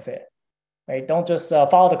you're doing with it. right? Don't just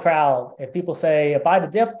follow the crowd. If people say buy the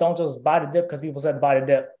dip, don't just buy the dip because people said buy the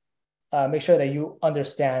dip. Make sure that you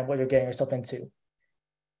understand what you're getting yourself into.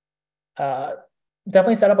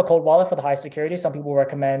 Definitely set up a cold wallet for the high security. Some people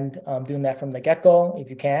recommend doing that from the get-go if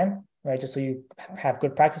you can, right? Just so you have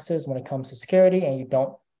good practices when it comes to security and you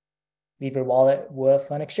don't leave your wallet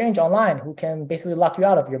with an exchange online who can basically lock you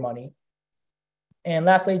out of your money. And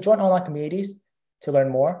lastly, join online communities to learn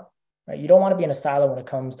more. Right? You don't want to be in a silo when it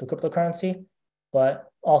comes to cryptocurrency,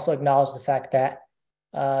 but also acknowledge the fact that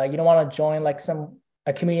you don't want to join like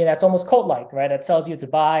a community that's almost cult-like, right? That tells you to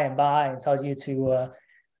buy and tells you to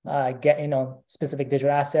get in on specific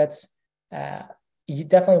digital assets. You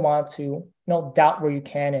definitely want to doubt where you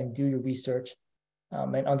can and do your research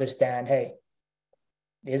and understand, hey,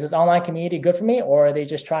 is this online community good for me, or are they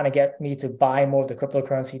just trying to get me to buy more of the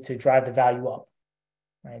cryptocurrency to drive the value up,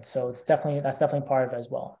 right? So that's definitely part of it as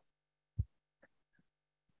well.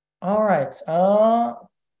 All right,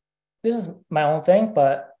 this is my own thing,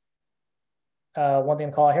 but one thing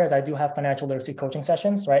to call out here is I do have financial literacy coaching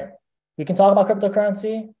sessions, right? We can talk about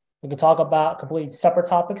cryptocurrency. We can talk about completely separate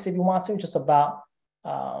topics if you want to, just about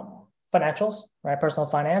financials, right? Personal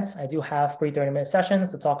finance. I do have free 30-minute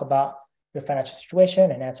sessions to talk about your financial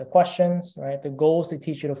situation and answer questions, right? The goal is to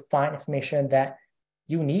teach you to find information that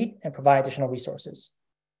you need and provide additional resources.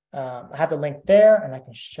 I have the link there and I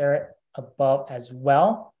can share it above as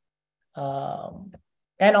well.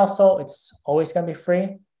 And also, it's always going to be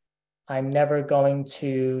free. I'm never going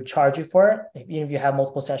to charge you for it, even if you have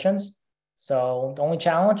multiple sessions. So the only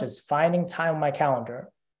challenge is finding time on my calendar.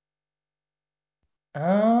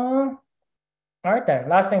 All right then,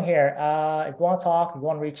 last thing here. If you want to talk, if you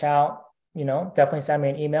want to reach out, definitely send me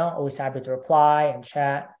an email. Always happy to reply and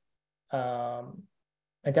chat. And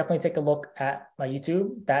definitely take a look at my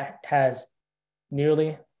YouTube. That has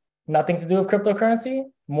nearly nothing to do with cryptocurrency,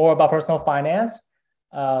 more about personal finance.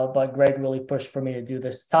 But Greg really pushed for me to do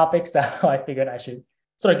this topic, so I figured I should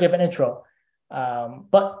sort of give an intro.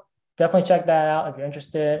 But definitely check that out if you're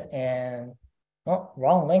interested. And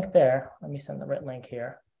wrong link there. Let me send the right link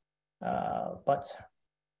here. But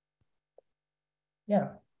yeah,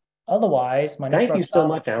 otherwise, my next Thank you so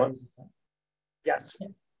much, Alan. Yes, yeah.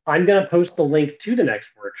 I'm going to post the link to the next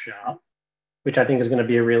workshop, which I think is going to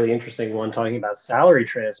be a really interesting one, talking about salary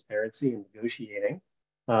transparency and negotiating.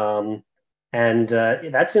 And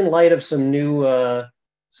that's in light of some new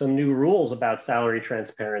rules about salary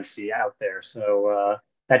transparency out there. So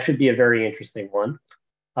that should be a very interesting one.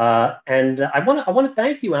 And I want to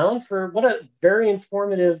thank you, Alan, for what a very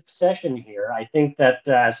informative session here. I think that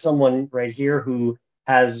as someone right here who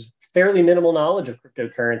has fairly minimal knowledge of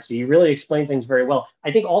cryptocurrency, you really explained things very well.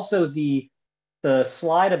 I think also the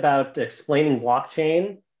slide about explaining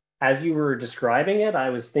blockchain, as you were describing it,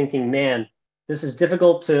 I was thinking, man, this is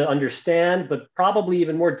difficult to understand, but probably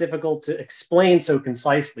even more difficult to explain so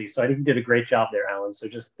concisely. So I think you did a great job there, Alan. So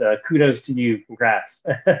just kudos to you. Congrats.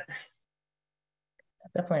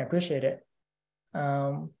 Definitely appreciate it.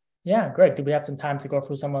 Yeah, great. Do we have some time to go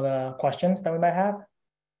through some of the questions that we might have?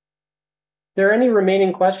 If there are any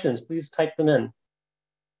remaining questions, please type them in.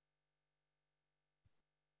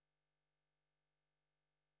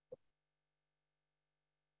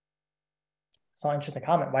 Saw an interesting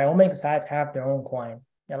comment. Wyoming decided to have their own coin.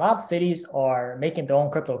 A lot of cities are making their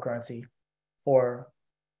own cryptocurrency for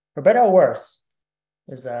better or worse.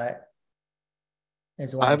 I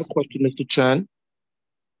have a question, Mr. Chen.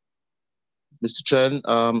 Mr. Chen,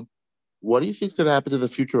 what do you think is going to happen to the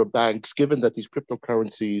future of banks, given that these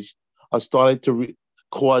cryptocurrencies are starting to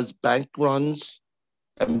cause bank runs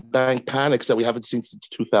and bank panics that we haven't seen since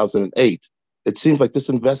 2008? It seems like this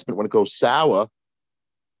investment, when it goes sour,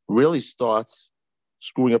 really starts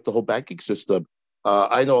screwing up the whole banking system.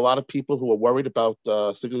 I know a lot of people who are worried about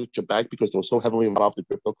Signature Bank because they're so heavily involved in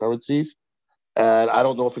cryptocurrencies. And I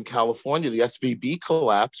don't know if in California, the SVB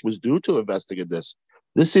collapse was due to investing in this.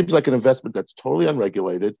 This seems like an investment that's totally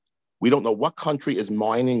unregulated. We don't know what country is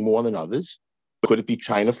mining more than others. Could it be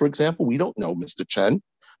China, for example? We don't know, Mr. Chen.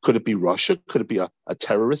 Could it be Russia? Could it be a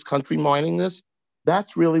terrorist country mining this?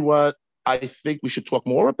 That's really what I think we should talk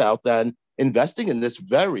more about than investing in this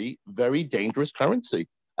very, very dangerous currency.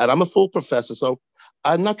 And I'm a full professor, so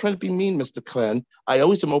I'm not trying to be mean, Mr. Klen. I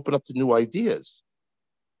always am open up to new ideas.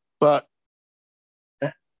 But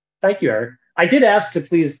thank you, Eric. I did ask to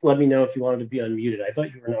please let me know if you wanted to be unmuted. I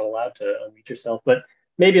thought you were not allowed to unmute yourself, but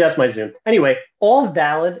maybe that's my Zoom. Anyway, all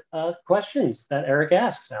valid questions that Eric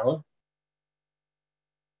asks, Alan.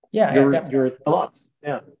 Yeah, your thoughts.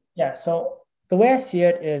 Yeah. Yeah. So the way I see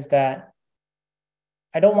it is that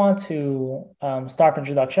I don't want to start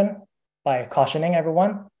introduction by cautioning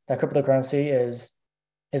everyone that cryptocurrency is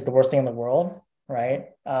is the worst thing in the world, right?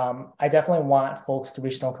 I definitely want folks to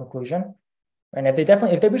reach their own conclusion. And if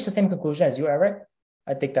they reach the same conclusion as you, Eric,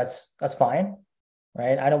 I think that's fine,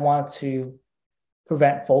 right? I don't want to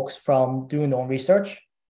prevent folks from doing their own research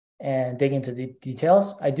and dig into the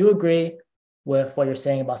details. I do agree with what you're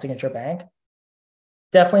saying about Signature Bank.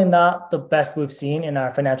 Definitely not the best we've seen in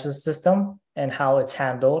our financial system and how it's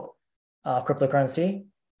handled cryptocurrency.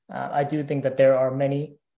 I do think that there are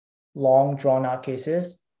many long drawn out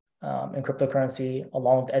cases in cryptocurrency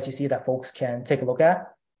along with the SEC that folks can take a look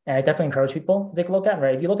at. And I definitely encourage people to take a look at,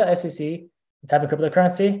 right? If you look at SEC, type of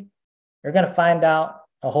cryptocurrency, you're going to find out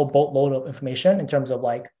a whole boatload of information in terms of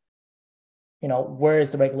like, where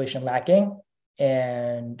is the regulation lacking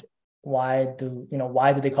and why do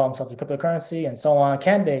they call themselves a cryptocurrency and so on?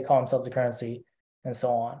 Can they call themselves a currency and so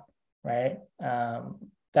on, right?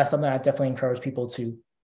 That's something I definitely encourage people to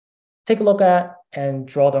take a look at and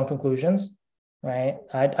draw their own conclusions, right?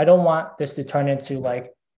 I don't want this to turn into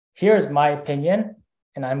like, here's my opinion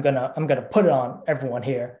and I'm gonna put it on everyone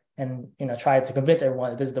here and try to convince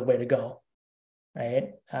everyone that this is the way to go,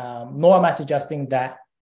 right? Nor am I suggesting that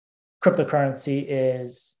cryptocurrency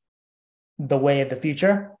is the way of the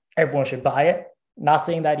future. Everyone should buy it. Not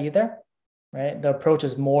saying that either, right? The approach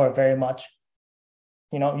is more very much,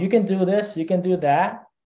 you can do this, you can do that,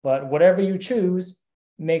 but whatever you choose,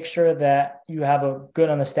 make sure that you have a good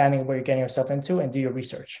understanding of what you're getting yourself into and do your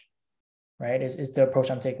research, right? Is the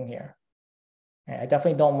approach I'm taking here. And I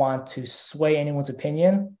definitely don't want to sway anyone's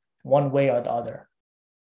opinion one way or the other.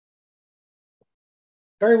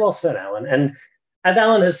 Very well said, Alan. And as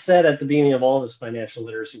Alan has said at the beginning of all of his financial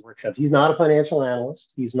literacy workshops, he's not a financial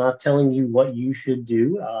analyst. He's not telling you what you should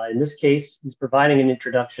do. In this case, he's providing an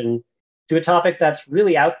introduction to a topic that's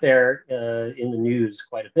really out there in the news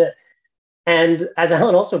quite a bit. And as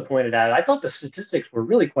Alan also pointed out, I thought the statistics were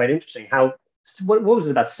really quite interesting. What was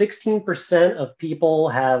it, about 16% of people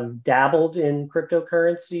have dabbled in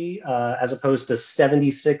cryptocurrency, as opposed to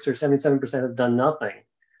 76 or 77% have done nothing,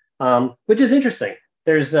 which is interesting.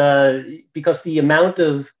 There's because the amount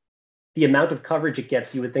of coverage it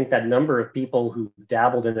gets, you would think that number of people who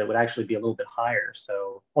dabbled in it would actually be a little bit higher.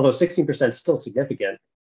 So although 16% is still significant,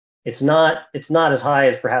 it's not as high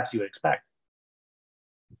as perhaps you would expect.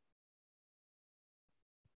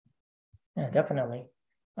 Yeah, definitely.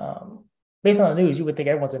 Based on the news, you would think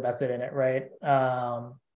everyone's invested in it, right?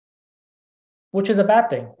 Which is a bad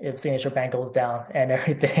thing if Signature Bank goes down and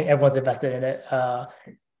everyone's invested in it.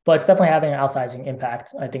 But it's definitely having an outsizing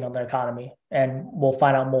impact, I think, on the economy. And we'll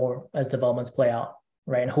find out more as developments play out,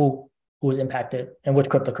 right? And who is impacted and which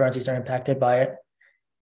cryptocurrencies are impacted by it.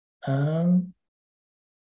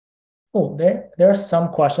 There are some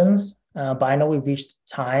questions, but I know we've reached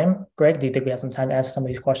time. Greg, do you think we have some time to answer some of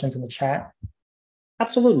these questions in the chat?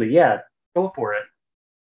 Absolutely, yeah. Go for it.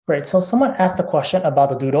 Great. So someone asked a question about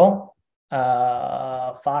the doodle,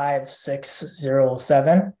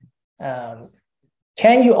 5607.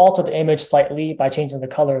 Can you alter the image slightly by changing the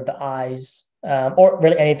color of the eyes, or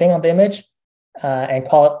really anything on the image, and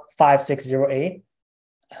call it 5608?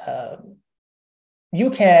 You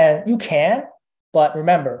can, but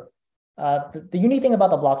remember, the unique thing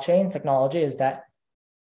about the blockchain technology is that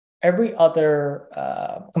every other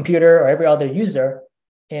computer or every other user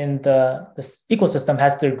in this ecosystem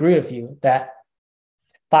has to agree with you that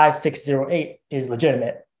 5608 is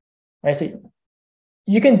legitimate, right? So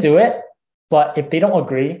you can do it, but if they don't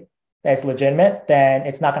agree that it's legitimate, then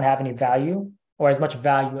it's not going to have any value or as much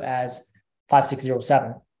value as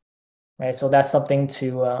 5607, right? So that's something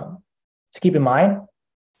to keep in mind.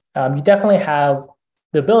 You definitely have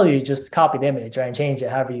the ability to just copy the image, right, and change it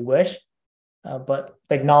however you wish. But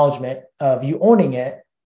the acknowledgement of you owning it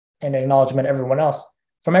and the acknowledgement of everyone else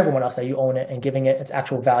that you own it and giving it its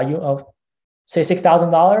actual value of, say,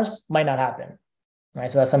 $6,000 might not happen,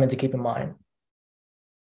 right? So that's something to keep in mind.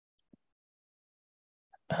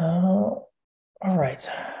 All right.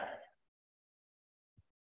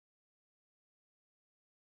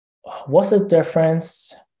 What's the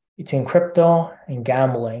difference between crypto and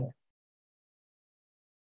gambling?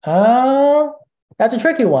 That's a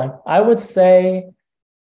tricky one. I would say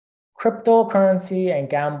cryptocurrency and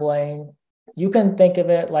gambling, you can think of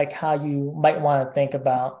it like how you might want to think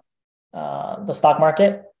about the stock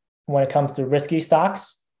market when it comes to risky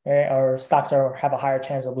stocks, right? Or stocks that have a higher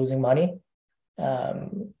chance of losing money.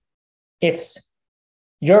 It's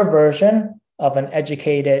your version of an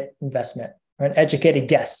educated investment or an educated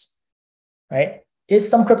guess, right? Is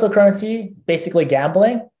some cryptocurrency basically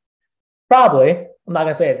gambling? Probably. I'm not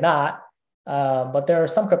going to say it's not, but there are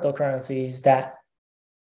some cryptocurrencies that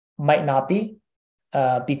might not be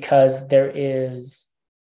because there is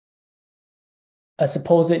a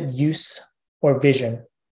supposed use or vision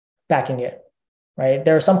backing it, right?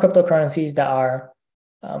 There are some cryptocurrencies that are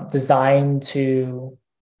designed to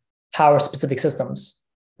power specific systems,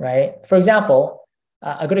 right? For example,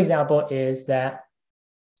 a good example is that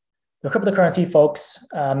the cryptocurrency folks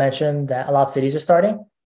mentioned that a lot of cities are starting,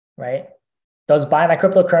 right? Does buying a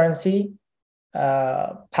cryptocurrency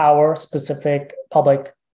power specific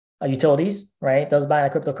public utilities, right? Does buying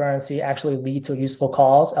a cryptocurrency actually lead to useful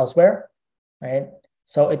cause elsewhere, right?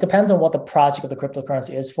 So it depends on what the project of the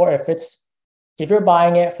cryptocurrency is for. If you're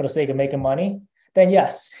buying it for the sake of making money, then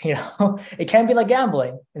yes, it can be like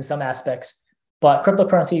gambling in some aspects. But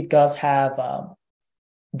cryptocurrency does have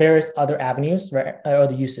various other avenues, right, or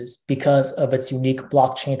other uses because of its unique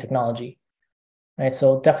blockchain technology. Right,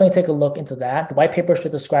 so definitely take a look into that. The white paper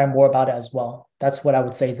should describe more about it as well. That's what I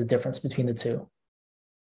would say is the difference between the two.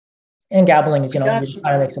 And gambling is, you're just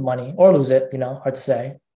trying to make some money or lose it, hard to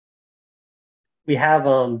say. We have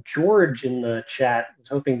George in the chat. I was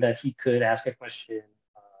hoping that he could ask a question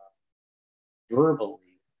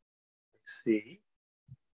verbally. Let's see.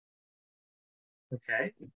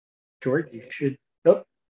 Okay. George, you should. Oh,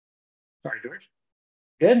 sorry, George.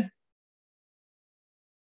 Good.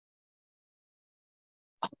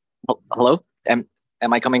 Hello? Am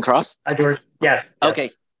I coming across? Hi, George. Yes.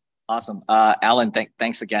 Okay. Awesome. Alan,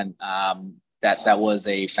 thanks again. That was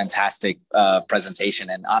a fantastic presentation,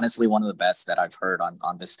 and honestly, one of the best that I've heard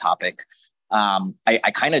on this topic.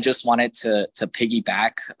 I kind of just wanted to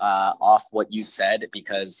piggyback off what you said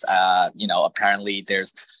because apparently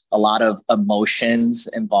there's a lot of emotions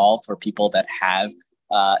involved for people that have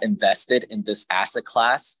invested in this asset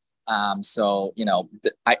class.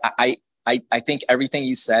 I think everything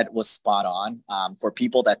you said was spot on. For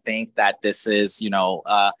people that think that this is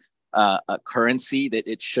a currency, that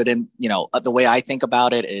it shouldn't, the way I think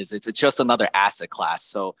about it is it's just another asset class.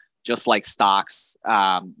 So just like stocks,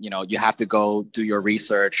 you have to go do your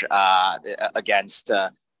research against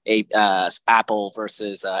Apple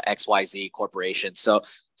versus XYZ corporation. So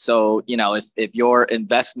if your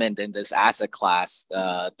investment in this asset class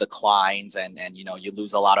declines and you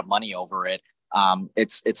lose a lot of money over it,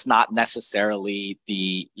 it's not necessarily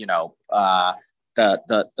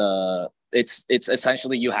it's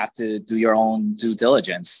essentially you have to do your own due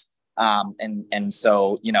diligence. And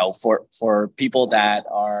so, for people that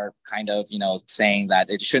are kind of, saying that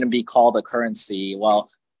it shouldn't be called a currency, well,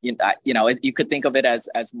 you could think of it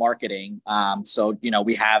as marketing. So,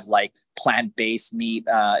 we have like plant-based meat.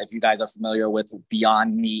 If you guys are familiar with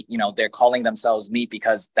Beyond Meat, they're calling themselves meat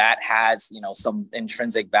because that has, some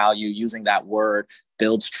intrinsic value. Using that word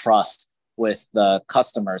builds trust with the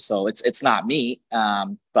customer. So it's not meat,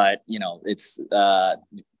 but it's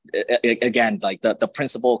again, like the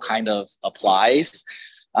principle kind of applies,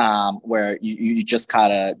 where you just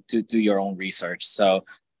gotta do your own research. So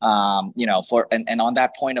and on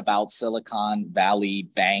that point about Silicon Valley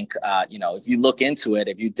Bank, if you look into it,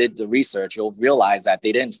 if you did the research, you'll realize that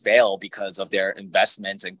they didn't fail because of their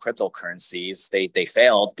investments in cryptocurrencies. They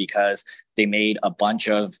failed because they made a bunch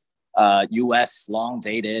of US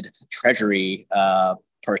long-dated treasury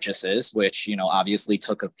purchases, which obviously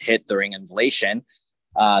took a hit during inflation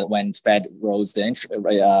when Fed rose the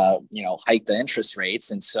hiked the interest rates,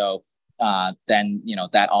 and so then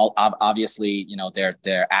that all obviously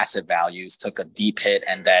their asset values took a deep hit,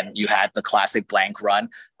 and then you had the classic blank run.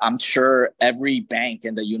 I'm sure every bank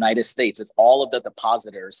in the United States, if all of the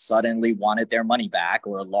depositors suddenly wanted their money back,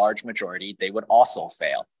 or a large majority, they would also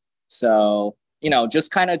fail. So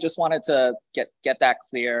just wanted to get that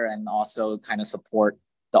clear, and also kind of support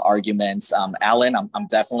the arguments. Alan, I'm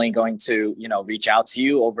definitely going to reach out to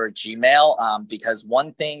you over Gmail, because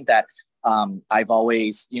one thing that I've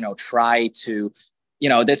always tried to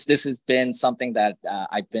this has been something that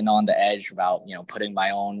I've been on the edge about putting my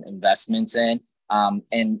own investments in.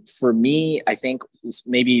 And for me, I think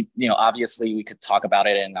maybe obviously we could talk about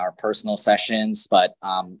it in our personal sessions, but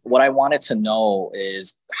what I wanted to know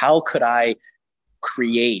is how could I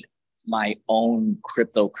create my own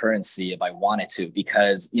cryptocurrency if I wanted to,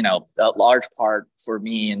 because a large part for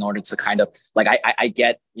me, in order to kind of like I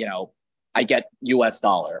get US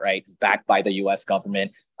dollar, right, backed by the US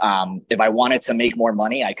government. If I wanted to make more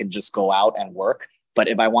money, I could just go out and work. But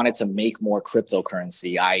if I wanted to make more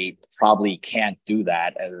cryptocurrency, I probably can't do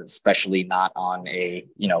that, especially not on a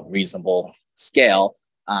reasonable scale.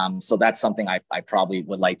 So that's something I probably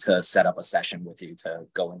would like to set up a session with you to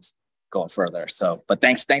go further. So, but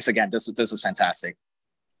thanks again. This was fantastic.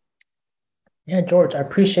 Yeah, George, I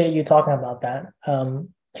appreciate you talking about that.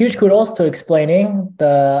 Huge kudos to explaining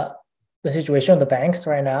the situation of the banks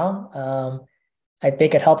right now. I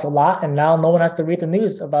think it helps a lot. And now no one has to read the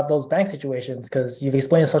news about those bank situations because you've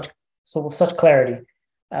explained with such clarity.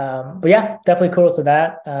 But yeah, definitely kudos to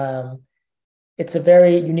that. It's a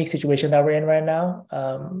very unique situation that we're in right now,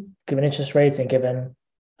 given interest rates and given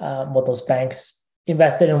what those banks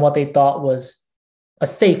invested in what they thought was a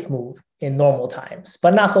safe move in normal times,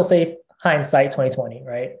 but not so safe hindsight 2020,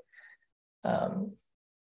 right?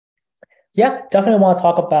 Yeah, definitely want to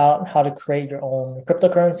talk about how to create your own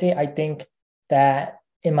cryptocurrency. I think that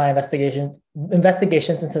in my investigations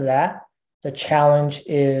into that, the challenge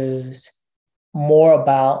is more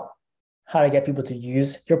about how to get people to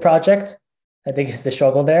use your project. I think it's the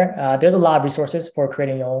struggle there. There's a lot of resources for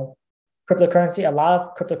creating your own cryptocurrency. A lot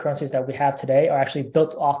of cryptocurrencies that we have today are actually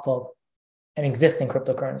built off of an existing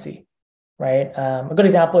cryptocurrency, right? A good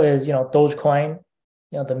example is, Dogecoin,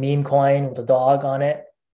 the meme coin with the dog on it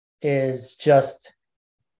is just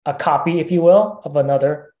a copy, if you will, of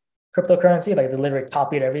another cryptocurrency. Like they literally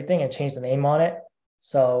copied everything and changed the name on it.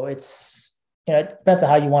 So it's, it depends on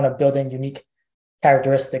how you want to build in unique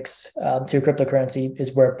characteristics to your cryptocurrency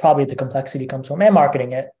is where probably the complexity comes from, and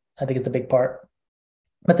marketing it, I think, is the big part.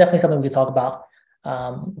 But definitely something we could talk about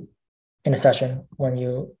in a session when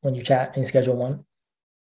you chat and you schedule one.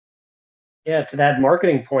 Yeah, to that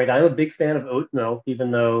marketing point, I'm a big fan of oat milk,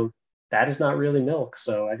 even though that is not really milk.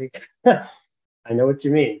 So I think I know what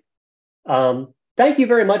you mean. Thank you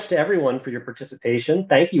very much to everyone for your participation.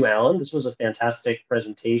 Thank you, Alan. This was a fantastic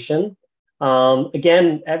presentation.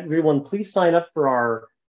 Again, everyone, please sign up for our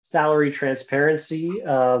salary transparency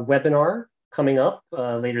webinar coming up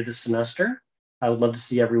later this semester. I would love to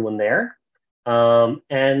see everyone there.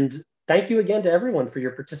 And thank you again to everyone for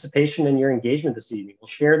your participation and your engagement this evening. We'll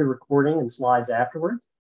share the recording and slides afterwards.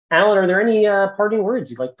 Alan, are there any parting words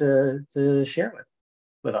you'd like to share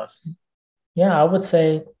with us? Yeah, I would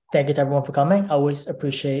say thank you to everyone for coming. I always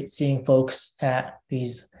appreciate seeing folks at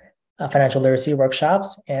these financial literacy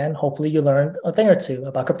workshops, and hopefully you learned a thing or two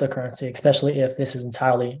about cryptocurrency, especially if this is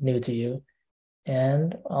entirely new to you.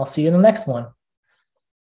 And I'll see you in the next one.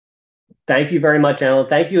 Thank you very much, Alan.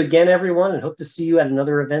 Thank you again, everyone, and hope to see you at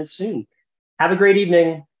another event soon. Have a great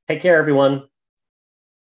evening. Take care, everyone.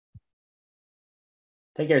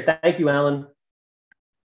 Take care. Thank you, Alan.